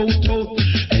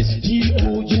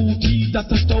 S-T-O-U-T,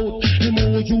 that's a stout,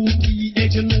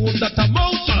 M-O-U-T-H, you know that a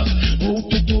mouth,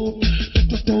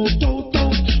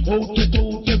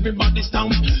 everybody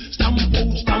stamp out,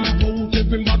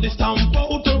 everybody stamp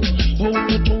out,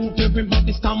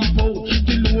 everybody stamp out,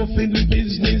 the loafing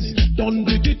business, done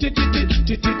with it,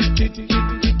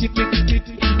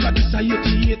 but this a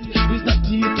 88, it's not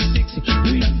 86,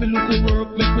 we have to look at work,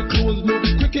 make me close, look,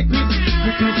 quick,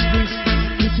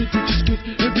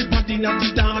 everybody in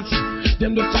the dance,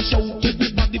 them just a shout,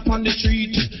 everybody on the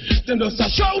street, them just a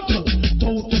shout, the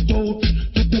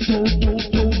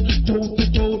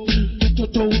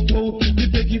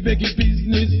beggy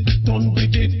business, done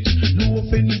with it,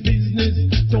 loafing business,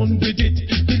 done with it,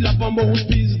 the love about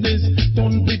business.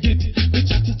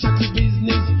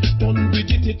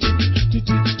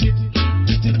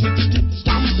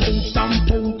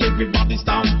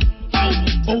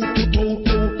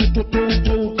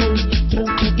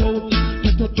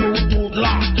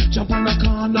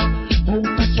 corner. Out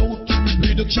of south,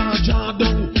 with the charge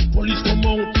down. Police come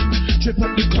out, trip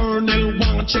up the colonel,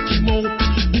 want check him out.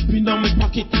 Dip in my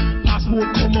pocket, passport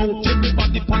come out.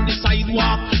 Everybody on the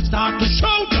sidewalk, start to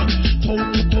shout. Toe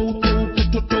to toe, toe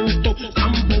to toe, toe.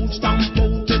 Stamp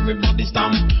out, everybody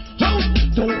stamp out.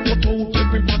 Toe to toe,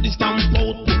 everybody stamp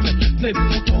out. Flip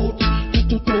foot out, toe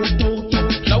to toe, toe.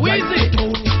 Now where is it?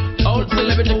 Old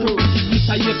celebrity crew.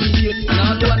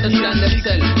 Now to understand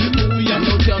themselves. I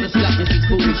know to understand this is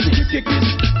foolishness.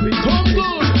 Come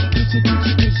good.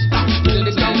 Feel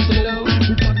the sound slow.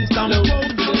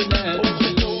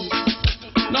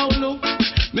 Now look,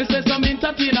 me say some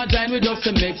entertainer join with us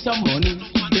to make some money.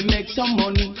 They make some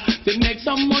money. They make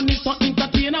some money. Some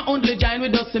entertainer only join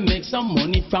with us to make some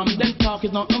money. From them talk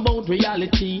is nothing about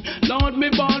reality. Lord me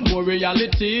born more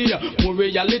reality, more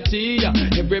reality.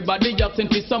 Everybody asking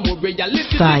for some more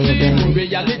reality. More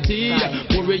reality,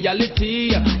 more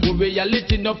reality, more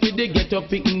reality. Now for the get up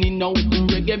picking now.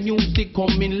 Reggae music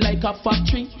coming like a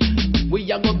factory. We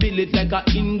are gonna build it like a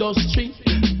industry.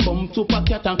 Come to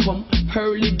Packet and come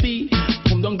Hurley B.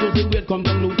 Come down Josey, come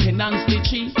down Lieutenant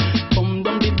Stitchie. Come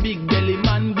down the big belly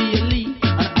man Bailey.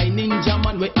 And I Ninja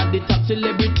man we at the top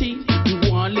celebrity.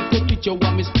 You want little picture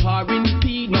want me sparring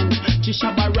P. Now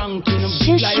Shabba ranking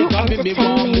big like a baby.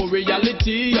 Want more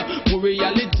reality, more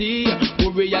reality,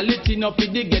 more reality. Now for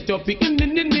the get up picking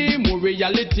in the name. More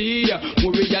reality,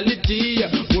 more reality,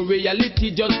 more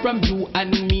reality. Just from you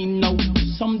and me now.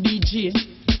 Some DJ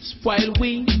spoil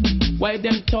we. Why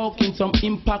them talking some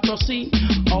hypocrisy?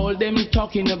 All them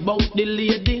talking about the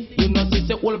lady. You know she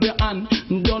say hold your hand.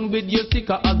 Done with your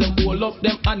sticker as them hold up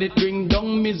them and it bring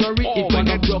down misery. If you're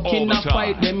not broken a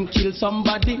fight them kill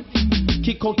somebody.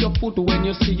 Kick out your foot when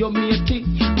you see your matey.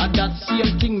 And that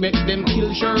same thing make them kill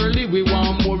Shirley. We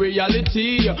want more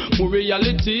reality, more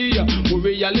reality, more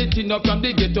reality. Now from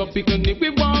the get up picnic. We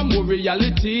want more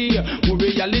reality, more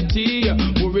reality,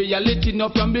 more reality. Now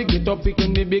from the get up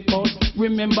picnic. Because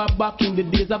remember back in the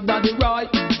days of Daddy Roy,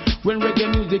 when reggae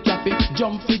music cafe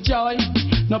jump for joy.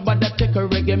 Nobody take a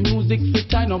reggae music for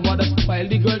time. Nobody spoil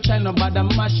the girl child. Nobody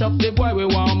mash up the boy. We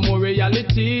want more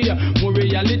reality, more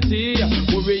reality,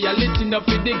 more reality. Now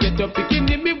for the get up picking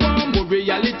me want more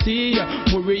reality,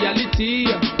 more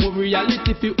reality, more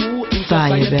reality for who in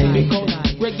society. Because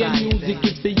reggae music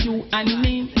is for you and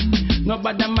me.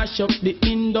 Nobody mash up the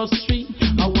industry.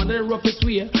 I want the roughest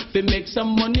way to make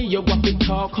some money. You want to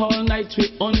talk all night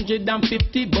with 150,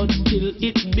 but still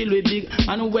it bill with big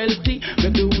and wealthy.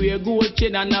 Make the wear gold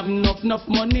chain and have enough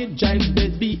money. Drive the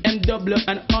BMW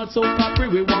and also Capri.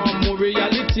 We want more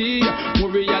reality, more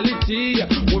reality,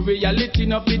 more reality.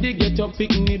 Now for the get up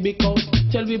picnic because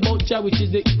tell me about Jah, which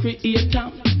is the creator.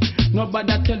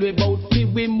 Nobody tell me about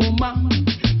Pee-wee Mama.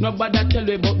 Nobody tell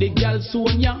me about the girl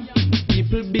Sonia.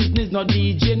 People business, no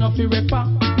DJ, no fi rapper.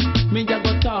 Me just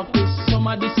go talk to some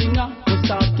of the singer. We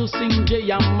start to sing J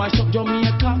and mash up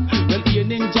Jamaica. Well, here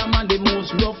Ninja man the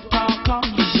most rough talker.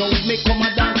 Now we make come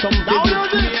and dance some now you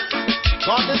this.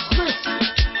 God is Chris.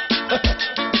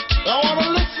 I wanna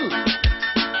listen.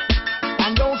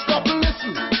 And don't stop and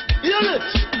listen. Hear it.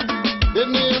 The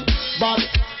name bad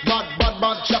chaka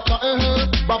bad chaka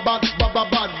bad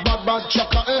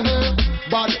chaka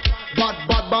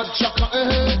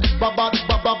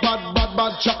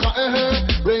bad chaka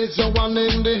raise your one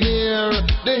in the here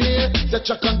the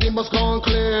chaka they must go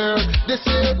clear this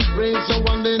here raise your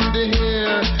one in the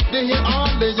here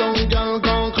all the young girl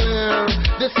gone clear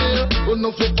this here no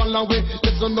fi follow we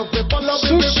this no fi follow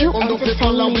we no fi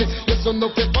follow we this no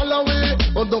fi follow we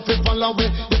no fi follow we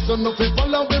this no fi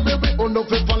follow we no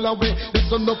fi follow we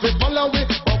this no fi follow we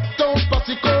uptown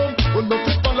party come no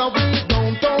fi follow we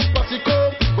downtown party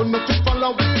come no fi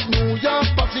follow we New York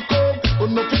party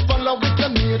come no fi follow we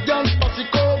Canadian party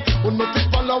come no fi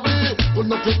follow we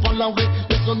no fi follow we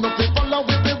this no fi follow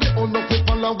we baby no fi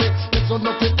follow we this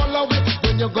no fi follow we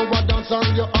when you go a dance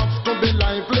and you have to be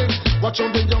lively watch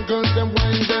out the young girls them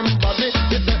wind them body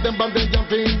it let them body and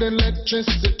feel the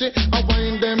electricity I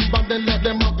wind them body let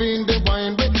them have in the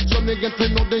wine way so me get to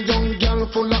know the young girl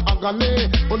full of agony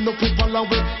no fi follow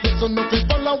we this no fi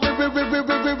follow we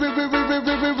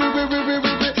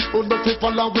no fi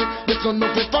follow we this no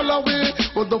fi follow we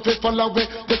no fi follow we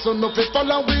this no fi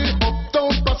follow we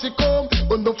uptown party come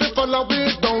no fi follow we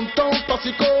downtown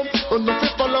party come no fi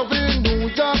follow we New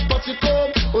York party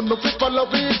come no fi follow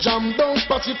we jam down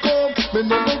party come me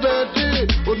no ready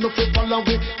no fi follow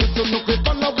we this no fi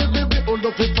follow we baby no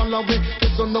fi follow we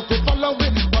this no fi follow we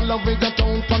your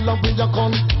town follow we your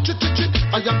con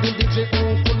I am the DJ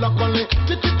full of quality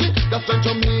that's the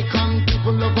Jamaican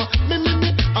people love me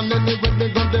and anyway they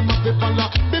got them up follow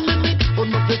me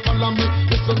no fi follow me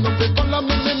this Listen up, follow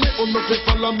me,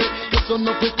 follow me. Listen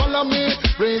up, follow me.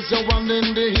 Raise your hand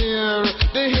in the air,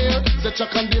 the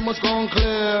check and the must gone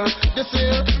clear. This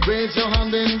year, raise your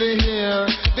hand in the air,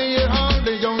 all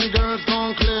the young girls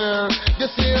gone clear.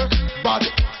 This year, bad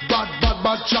chaka,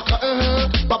 bad chaka,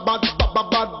 bad chaka,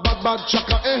 bad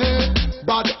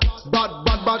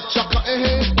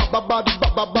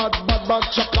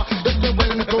chaka. If you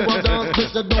went to a dance,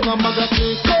 this is don't a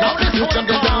magazine. You can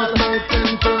get down,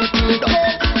 mountain, turkey,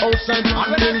 outside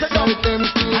and inside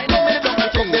empty.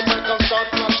 Come the mic and start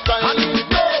flash time.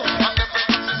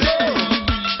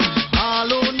 All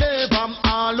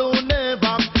who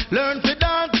never learn to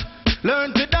dance.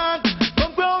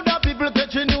 Come crowd of people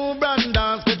catch a new brand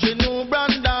dance,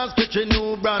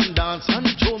 and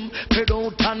chum, head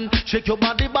out and shake your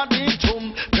body,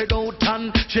 chum, head out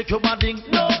and shake your body,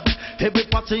 no. Every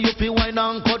party you feel wine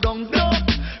and go down, no.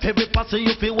 Every party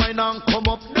you feel wine and come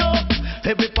up, no.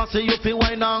 Every party you feel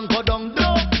wine and go down,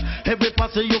 no. Every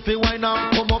party you feel wine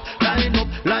and come up, line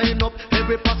up.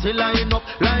 Every party line up.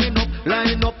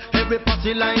 Every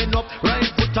party line up. Right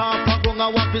foot off and ground, I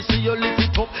want to see you lift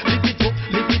it up.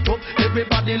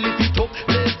 Everybody lift it up.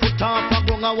 Left foot off and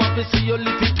ground, I want to see you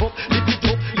lift it up.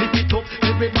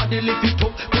 Everybody lift it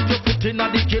up. Put your foot in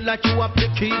the kill like you are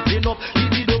keeping up.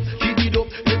 Keep it up.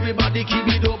 Everybody keep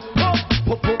it up.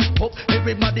 Pop.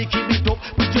 Everybody keep it up.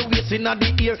 Put your waist in the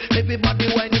ear. Everybody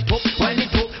wind it up.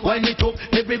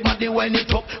 Everybody wind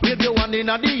it up. Wave your hand in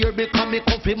the ear because me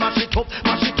comfy. Mash it up.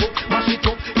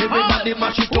 Everybody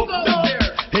mash it up.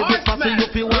 Every party you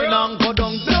feel wine and go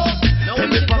down.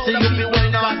 Every party you feel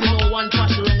wine and go down. One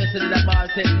pass wrong to the ball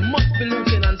set must be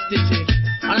looking and Stitchie.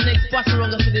 And the next pass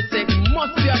wrong to the set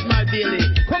must be Admiral Bailey.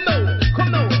 Come now.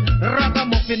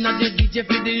 Ragamuffin at the DJ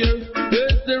for the year.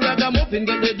 Yes, the ragamuffin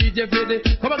get the DJ for the.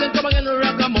 Come again,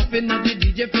 ragamuffin at the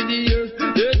DJ for the year.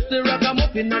 Yes, the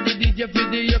ragamuffin at the DJ for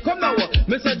the year. Come now,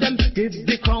 me say them give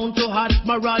the crown to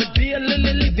Admiral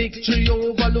Bailey. Victory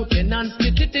over Lieutenant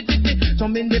Stitchie.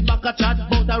 Some in the back a chat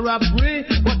about a robbery,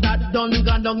 but that done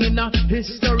gone down in a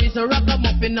history. So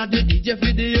ragamuffin at the DJ for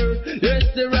the year. Yes,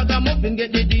 the ragamuffin get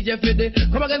the DJ for the.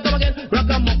 Come again,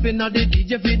 ragamuffin at the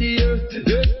DJ for the year.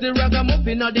 Yes, the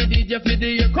ragamuffin at the DJ for the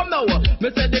year. Come now, me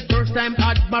say the first time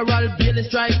Admiral Bailey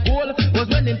strike goal was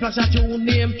when him flash a tune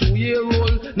name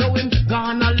 2-year-old. Now him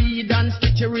gonna lead and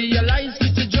Stitchie realize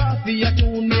Stitchie draw for your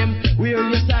tune name. Wear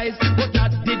your size, but that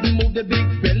didn't move the big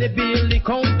belly Bailey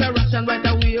counteraction right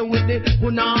away with the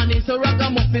punani. So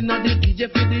ragamuffin at the DJ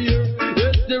for the year.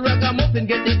 Yes, the ragamuffin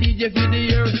get the DJ for the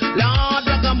year. Lord,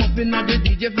 ragamuffin at the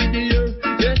DJ for the year.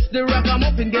 Yes, the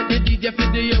ragamuffin get the DJ for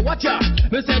the year. Watch out,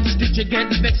 me said Stitchie get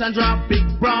vex and drop big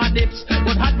broad dips,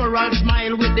 but Admiral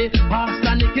smile with the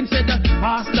arsenic. Him said that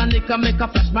arsenic make a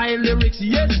flash my lyrics.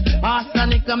 Yes,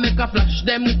 arsenic make a flash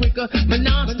them quicker. Me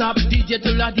not stop DJ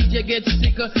till a DJ get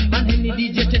sicker, and any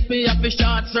DJ test me up a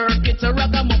short circuit. So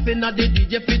ragamuffin at the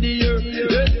DJ for the year.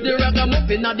 Yes, the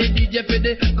ragamuffin at the DJ for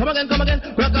the. Come again,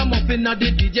 ragamuffin at the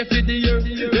DJ for the year.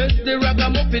 Yes, the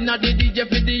ragamuffin at the DJ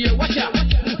for the year. Watch out.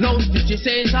 Now Stitchie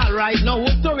says alright, now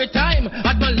story time.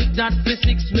 Admiral lick that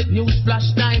physics with news flash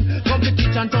time.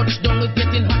 Competition touchdown is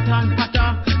getting hotter and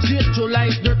hotter. Straight to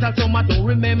life, dirt and tomato,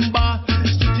 remember.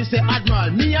 Stitchie say, Admiral,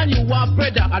 me and you are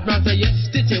brother. Admiral say, yes,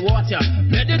 Stitchie, watch ya.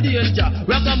 Met the danger.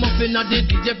 Ragamuffin at the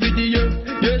DJ for the year.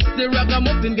 Yes, the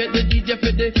ragamuffin get the DJ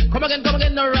for the. Come again,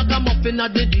 the ragamuffin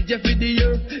at the DJ for the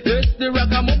year. Yes, the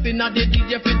ragamuffin at the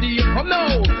DJ for the year. Come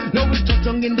now. Now we touch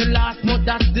on in the last month,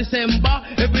 that's December.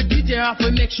 Every DJ have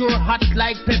to make sure hot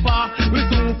like pepper. We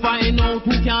soon find out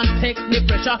who can take the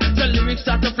pressure. The lyrics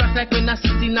start to flash like when I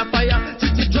sit in a fire.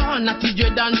 Stitchie draw and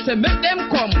TJ dance, say make them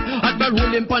come. Admiral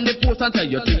hold him on the post and say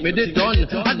you think me the done.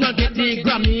 Admiral get the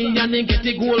Grammy and then get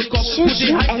the gold cup. Put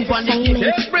the hype on the kid.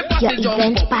 Every party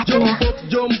jump up.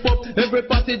 Every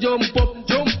party jump up.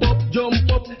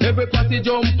 Every party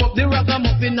jump up. The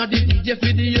ragamuffin at the DJ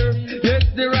for the year. Yes,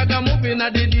 the ragamuffin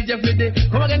at the DJ for the.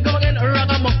 Come again,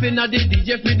 ragamuffin at the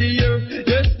DJ for the year.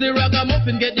 Yes, the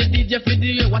ragamuffin get the DJ for the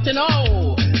year. Watch it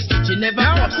now. Stitchie never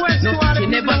cross, no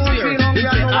Stitchie never fear. You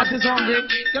know what is hungry.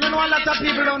 You know a lot of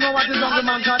people don't know what is hungry,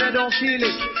 man, because they don't feel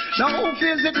it. Now who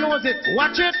feels it knows it.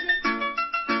 Watch it.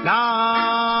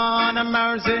 Lord have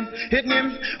mercy, hit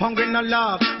him. Hungry no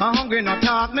love, I'm hungry no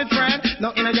talk, my friend. No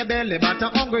in your belly, but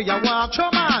I'm hungry you walk.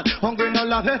 Come on, hungry no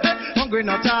love, hungry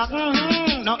no talk.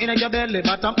 No in your belly,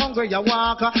 but I'm hungry you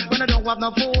walk. When I don't have no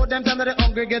food, them tell me the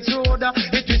hungry gets rude.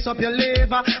 It twists up your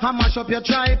liver, and mash up your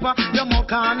tripe. Your mouth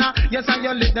corner, yes, and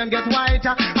your lip them get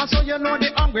whiter. And so you know the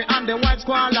hungry and the white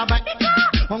squalor. But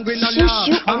hungry no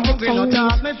love, I'm hungry no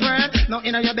talk, my friend. No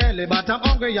in your belly, but I'm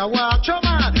hungry you walk. Come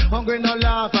on, hungry no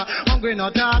love, hungry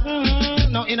no talk.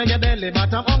 no in your belly,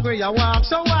 but I'm hungry, I walk.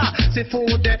 So see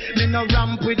food there, me no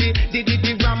ramp with it.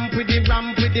 Did ramp with it,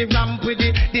 ramp with it, ramp with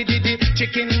it. Did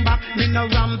chicken back, me no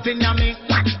ramp in ya me.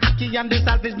 Aki and the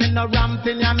salvage, me no ramp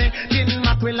in ya me. Tin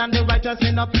mackerel and the righteous,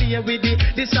 me no play with it.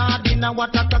 The sardine and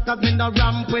water crackers, me no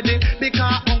ramp with it.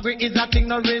 Because hungry is a thing,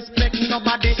 no respect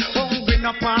nobody. Hungry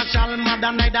no partial,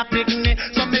 mother neither picnic.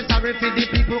 So me sorry for the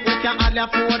people who can hardly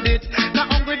afford it. Now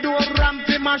hungry do a ramp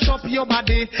to mash up your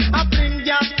body. I bring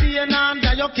gas pain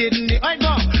under your kidney. I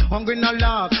go hungry no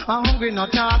love, I'm hungry no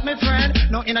talk, my friend.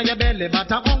 No in your belly,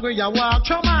 but I'm hungry you walk.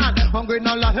 Come on, hungry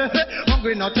no love,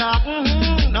 hungry no talk.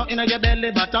 No in your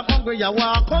belly, but I'm hungry you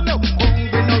walk. Come on,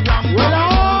 hungry no ramp,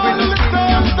 hungry no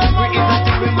skin. Hungry is a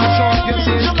thing we mash up your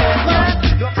system.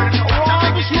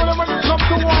 When it comes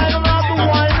to wine, I'm not the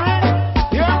wine.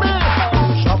 Hear me?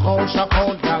 Shock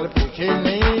out, gal, picking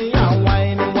me and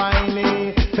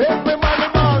whiny. Everybody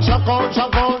ball, shock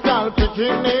out, gal,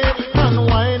 picking me and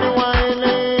whiny.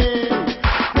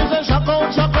 This is shock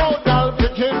out, gal,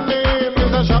 picking me.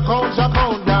 This is shock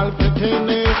out, gal, picking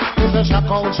me. This is shock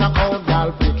out,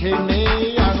 gal, picking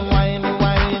me and whiny.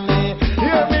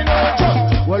 Hear me now,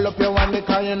 just well up your wine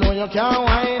because you know you can't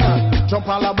whine. Jump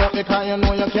all about because you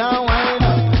know you can't whine.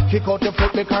 Kick out your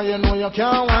foot because you know you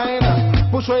can't whine.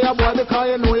 Push away your boy because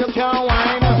you know you can't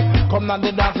whine. Come down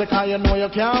the dance because you know you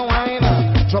can't whine.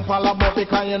 Jump all about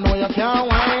because you know you can't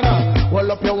whine.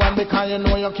 Well up your one because you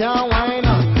know you can't whine.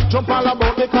 Jump all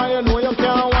about because you know you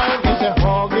can't whine. It's a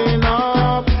hugging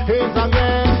up, it's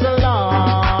against the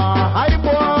law. Hi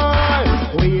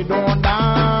boy, we don't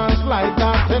dance like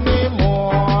that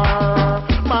anymore.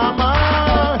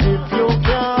 Mama, if you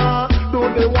can do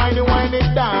the whiny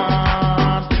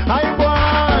dance. Hi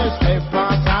boy, step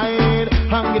aside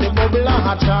and get the bubble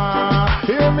and cha.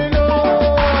 Hear me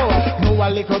now. Know a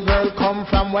little girl come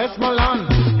from Westmoreland.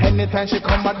 Anytime she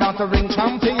come a dance to ring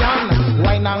champion.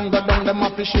 Wine and go down, them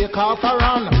up to shake off her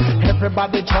run.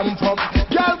 Everybody jump up,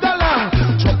 girl go long.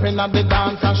 Jumping at the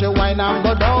dance and she wine and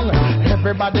go down.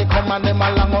 Everybody come and them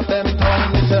along up them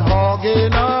tongue. Me say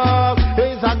hugging up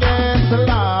is against the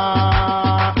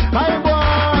law. Hi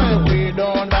boy, we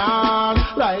don't dance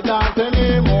like that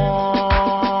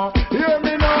anymore. Hear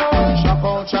me now.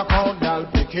 Shock out, gal,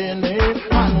 bikini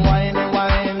and whiny.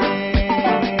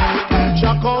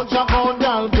 Shock out,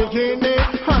 gal, bikini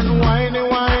and whiny.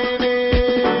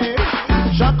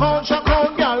 Shock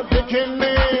out, gal,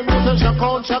 bikini. Mr. Shock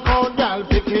out, gal,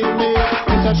 bikini.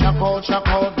 Mr. Shock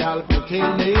out, gal,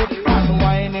 bikini and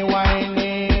whiny.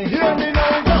 Hear me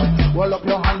now. Roll up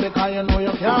your hand because you know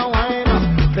you can't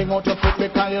whine. Fling out your foot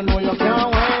because you know you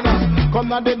can't whine.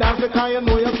 Come on the dance because you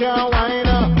know you can't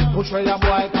whine. Push away your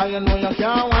boy because you know you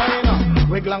can't whine.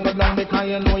 Wiggle and go down because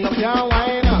you know you can't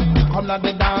whine. Come on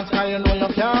the dance because you know you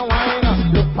can't whine.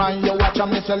 Look on your watch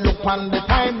and me say look on the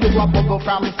time. You a bubble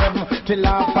from 7 till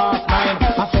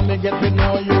 9:30. And so me get to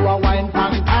know you a wine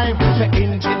pan time. Say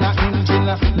engine,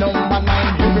 number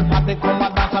 9. Everybody come a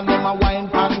dance and them a wine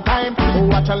pan time.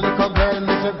 Watch a little girl,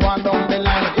 me say go on down the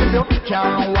line. If you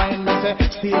can't wine, me say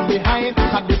stay behind.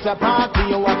 At this a party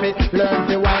you have to learn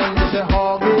to wine. Me say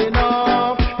hugging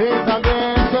up, it's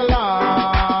against the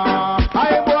law.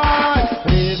 Hi boy,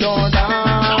 we don't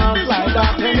dance like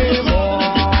that anymore.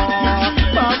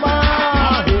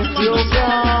 Mama, if you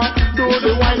can do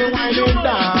the whiny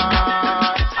dance.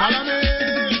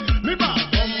 Me back,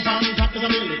 come on top, is a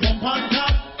million, come on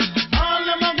top. All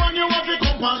them a want you have to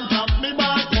come on top. Me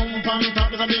back, come on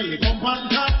top, is a million, come on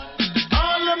top.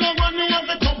 All them a want you have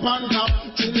to come on top.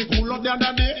 Till me cool up the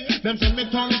other day, them say me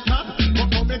tongue tap. But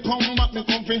now me come back, me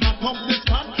come fi hop up this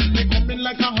spot. Me come in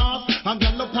like a horse, and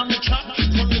girl up on the track.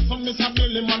 So listen, Miss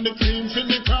Billy, man, the cream fi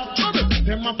me crop.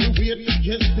 Them a fi wait,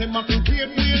 yes, them a fi wait.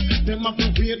 Them a fi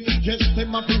wait, yes,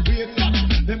 them a fi wait.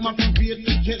 Them a fi wait,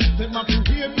 yes, them a fi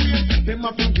wait. Them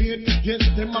a fi wait, yes,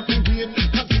 them a fi wait.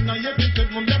 'Cause inna your business,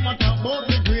 when them a talk about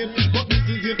the great, but this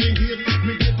is it they hate.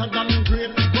 Me greater than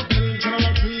great, but tell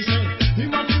General Tree say he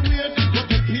a fi wait, but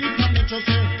the people nature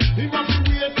say he a fi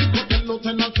wait, but the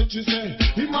Lieutenant Stitchie say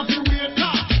he a fi wait.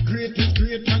 Great is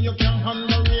great and you can't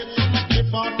handle it. Some a play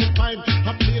 45,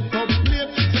 a play top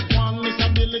plate. Say one Miss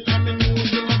Billy coming new,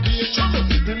 you a be a trouble.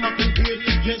 Them a fi wait,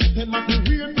 yes, them a fi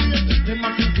wait. Them a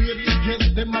fi wait, yes,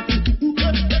 them a fi wait.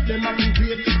 Them a fi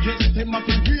wait, yes, them a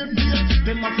fi wait.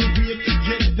 Them a fi wait,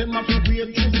 yes, them a fi wait.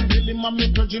 Yes, Billy mommy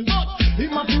virgin, but he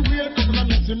a fi wait. Couple of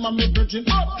minutes, him a me virgin,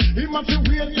 but he a fi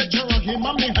wait. Yeah, Gerald, him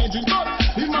a me hygiene, but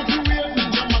he a fi wait.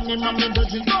 Ninja man, him a me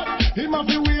virgin, but he a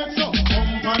fi wait. So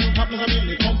come on top, is a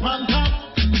Billy, come on top.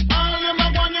 All them a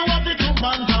want you have to come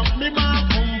on top. Me back,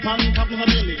 come on top, is a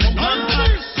Billy, come on top.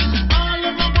 All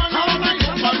them a want you have to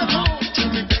come on top.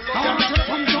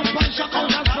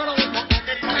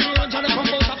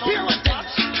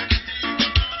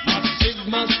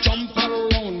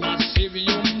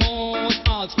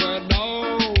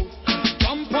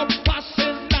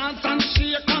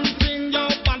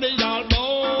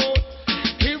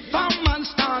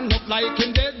 like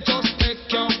him dead. Just take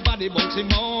your body, bounce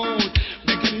him out.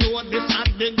 Make him know this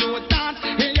and they know that.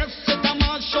 Yes, it's a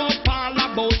man show all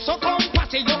about. So come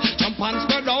party, you jump and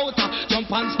spread out,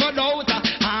 jump and spread out.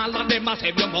 All of them must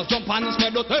have you must jump and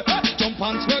spread out, jump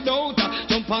and spread out,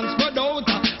 jump and spread out.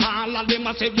 All of them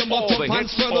must have you must jump and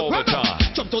spread out.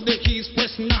 Jump to the east,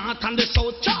 west, north, and the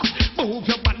south. Move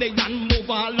your body and move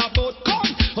all about.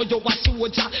 Come, oh you a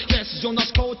soldier, yes you're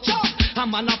not scout.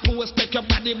 I'm on a post, take your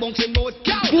body bouncing out.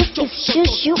 This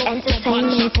is Shoo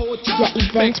Entertainment, your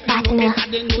event partner.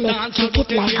 Let's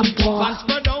kick it like a ball.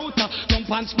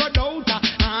 Jump and spread out.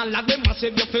 All of them must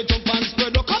have you feel jump and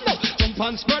spread out. Come now, jump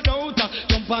and spread out,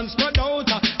 jump and spread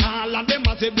out. All of them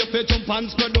must have you feel jump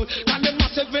and spread out. And them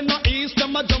must have in the east,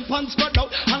 them a jump and spread out.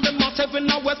 And them must have in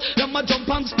the west, them a jump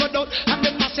and spread out. And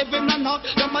them must have in the north,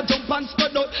 them a jump and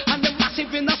spread out. And them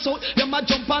massive in the south, them a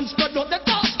jump and spread out. The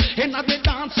toss in the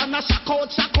dance and a shock out,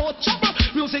 trouble.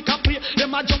 Music a play,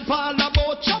 them a jump all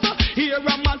about trouble. Here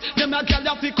a man, them a girl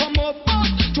have to come up.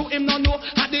 To him no know,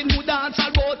 how they new dance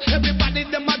all about. Everybody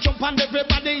them a jump and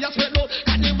everybody a spread out.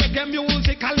 And the reggae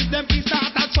music, I leave them to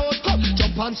start and so come.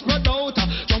 Jump and spread out,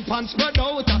 jump and spread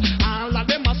out. All of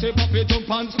them a say, Buffy, jump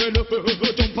and spread out,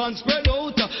 jump and spread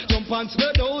out, jump and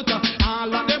spread out.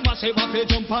 All of them a say, Buffy,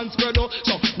 jump and spread out.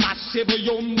 So massive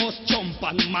you must jump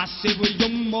and massive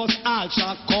you must all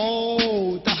shout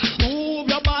out. Move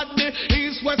your body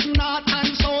east, west, north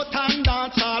and south and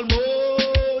dance all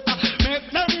boat.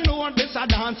 Make them know this a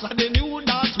dance, the new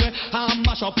dance where I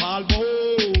mash up all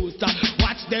boat.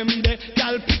 Watch them there,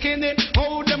 girl picking it.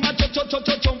 Oh, them a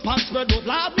jump and spread out.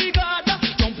 Lord me God,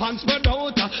 jump and spread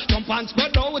out, jump and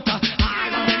spread out. All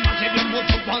of them a say you must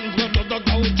jump and spread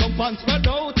out, jump and spread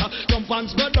out, jump and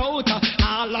spread out.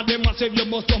 All of them a say you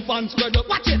must jump and spread out.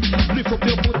 Watch it, lift up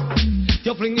your foot,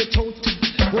 you bring it out,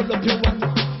 hold up your one,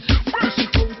 push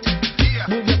it out,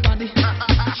 move your body,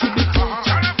 shoot it out,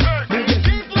 move your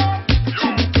feet, shoot it out.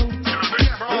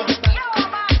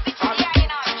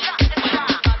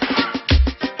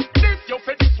 This you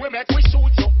for this we make we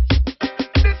shoot you.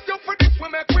 This you for this we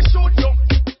make we shoot you.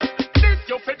 This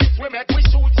you for this we make we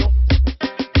shoot you.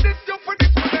 This you for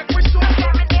this we make we shoot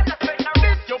you.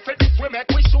 This you for this we make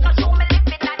we shoot you.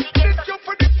 This you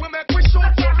for this we make we shoot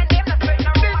you. This you for this we make we shoot you.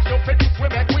 This you for this we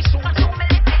make we shoot you.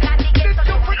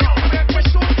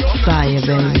 Fire,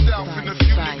 baby.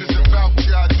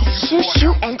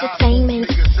 Shoo Entertainment.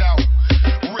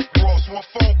 Rick Ross, one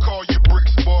phone call, your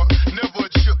bricks, boy. Never a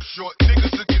chip short,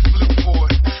 niggas will get flipped for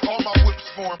it. All my whips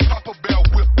for him, Papa Bell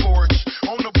whip porridge.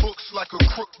 On the books like a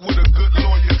crook with a good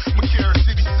lawyer. McCarran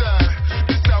City side,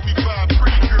 this how we vibe.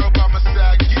 Pretty girl by my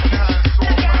side, getting high, so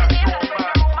I'm high.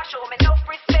 Show me no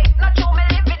respect, not show me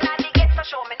living at the ghetto.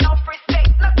 Show me no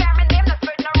respect, not carry them, not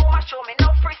spread no rumor. Show me no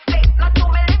respect, not show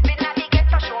me living at the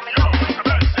ghetto. Show me no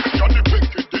respect. You're the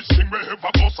wickedest thing we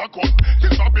ever bust a gun.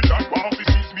 This a bit like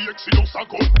offices, me exodus a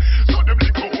gun. So them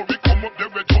little hurry come up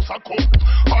there with just a cup.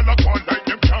 All a one like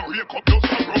them can't rake up just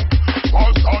a run.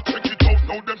 All start check it out,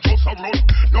 now them just a run.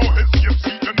 No SCFC,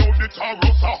 you know the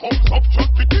Taros a hubs up.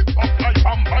 Just pick it up like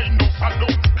a mine, no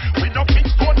salon. We no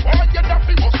fix stone, why you that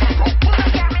we must a run.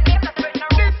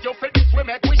 This you for this we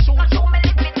make we shoot you.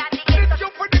 This you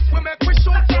for this we make we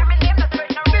shoot you.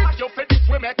 This you for this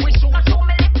we make we shoot you.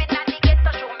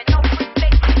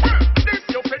 This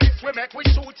you for this we make we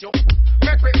shoot you.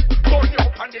 Make we burn you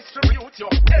up and distribute you.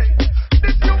 Hey,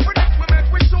 this you for this we make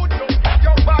we shoot you.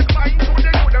 Your bad mind to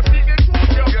the good and feel it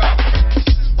shoot you.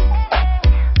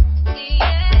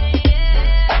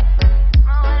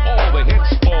 All the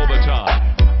hits, all the time.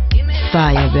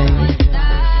 Fire, baby.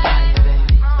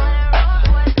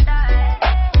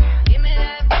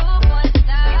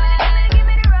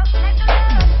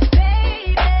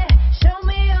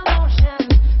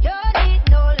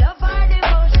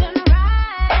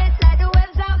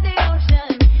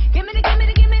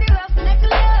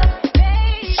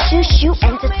 Shoo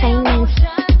Entertainment.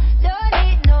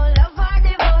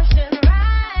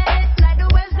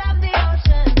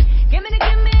 Give me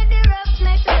the rough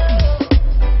neck.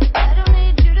 I don't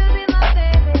need you to be my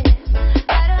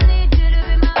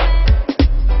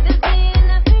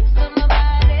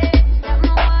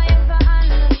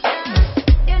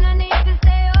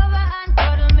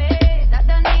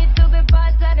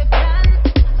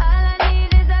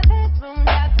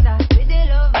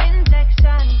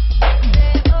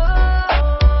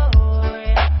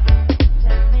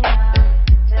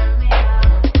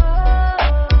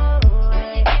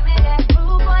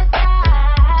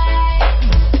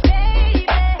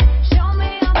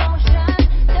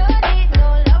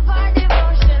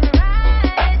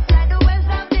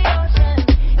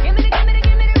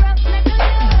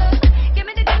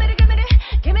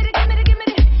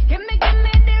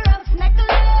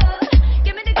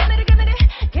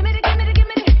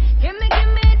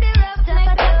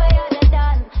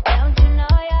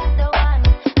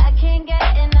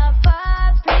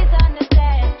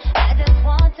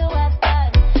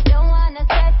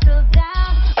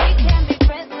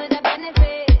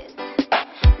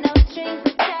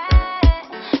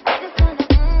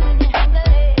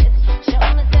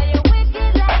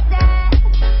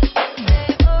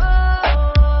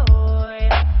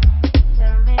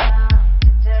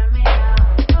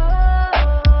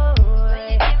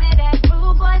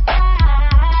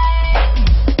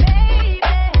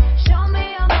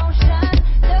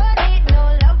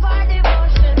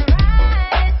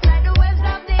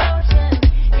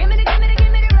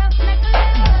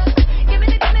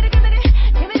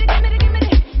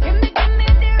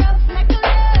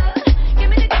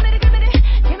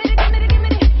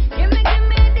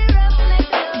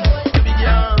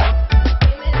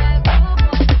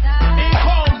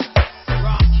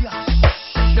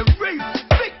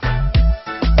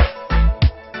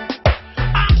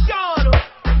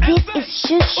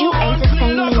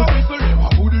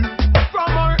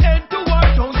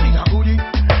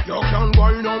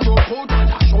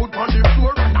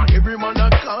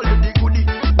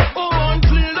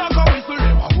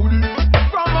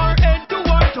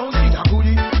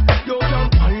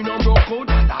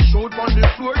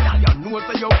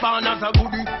born as a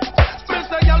goodie.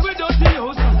 Mister girl with dirty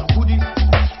house and a goodie.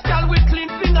 Girl with clean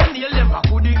fingernail, them a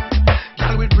goodie.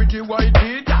 Girl with pretty white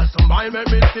teeth, girl somebody make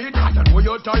me see. I know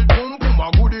your tight boom boom a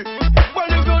goodie.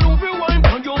 Well if you do be wine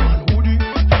on your man goodie,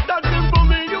 that simple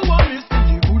mean you want me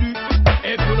sticky goodie.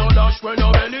 If you know dash when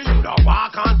you're belly, you da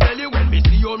walk and sell it. When me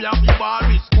see you, me have to bar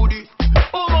this goodie.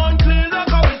 Oh man clean like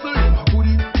a whistle, you a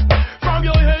goodie. From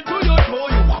your head to your toe,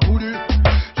 you a goodie.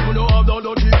 You don't have no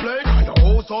dirty plate, and your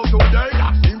house out today.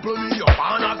 That simple mean you're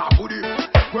born as a goodie.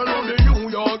 Well on the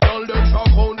New York girl, them shock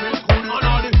on this goodie. And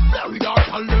all the Florida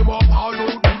girl, them a ball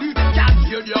out goodie.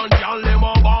 Canadian girl, them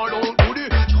a ball out goodie.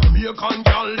 Jamaican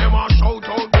girl, them a shout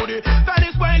out goodie.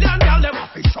 Venezuelan girl, them a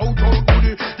fish out out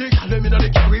goodie. The girl them in the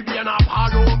Caribbean a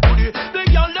ball out goodie. The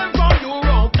girl them from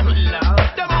Europe, them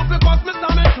a fi cause me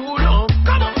stand me too long.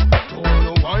 Come on, turn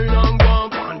the wine and go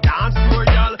and dance for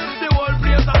y'all. The whole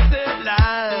place a set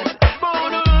light.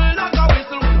 Round the head like a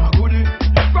whistle, we a goodie.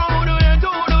 Round the head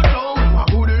to the toe, we a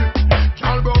goodie.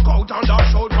 Girl broke out and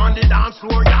dash out on the dance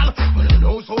floor, y'all. Well you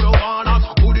know so the one as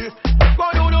a goodie.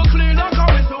 Round the clean like a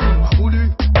whistle, we a goodie.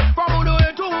 Round the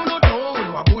head to the toe, we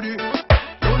a goodie.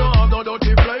 You don't have no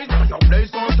dirty place, and your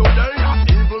place on today. That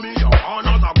simple me, your one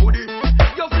as a goodie.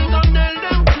 Your fingernail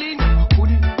them clean, you a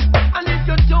goodie. And if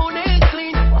your toenail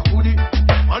clean, you a goodie.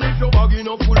 And if your bag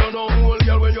enough full of no hole,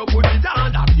 girl, when you put it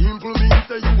down, that simple me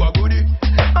say you a goodie.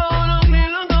 I wanna clean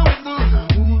like a whistle, you a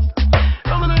goodie.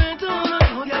 From the head to the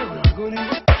toe, girl, you a goodie.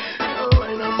 Oh,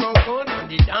 and I'm not good, and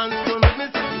the dance gonna make me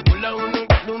say you pull out, you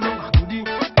a goodie.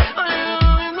 I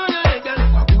know you like girl,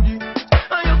 you a goodie.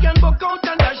 And you can buck out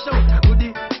and dash out a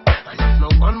goodie. And if no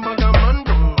one but a man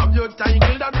don't have your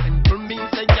title, that simple me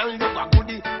say girl, you a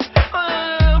goodie.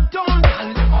 Uptown girl,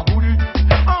 you a goodie.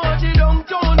 Out in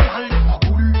downtown girl, you a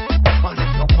goodie. And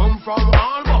if you come from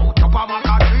Allbout, up a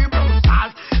Macatee, Brown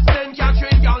Stars, St.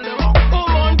 Catherine girl, you a goodie. Oh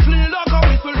man, clean like a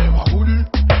whistle, you a goodie.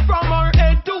 From her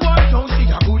head to her toe, she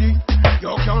a goodie.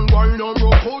 You can wine and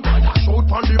rock out and dash out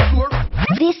on the floor.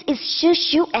 This is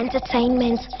Shushu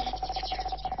Entertainment,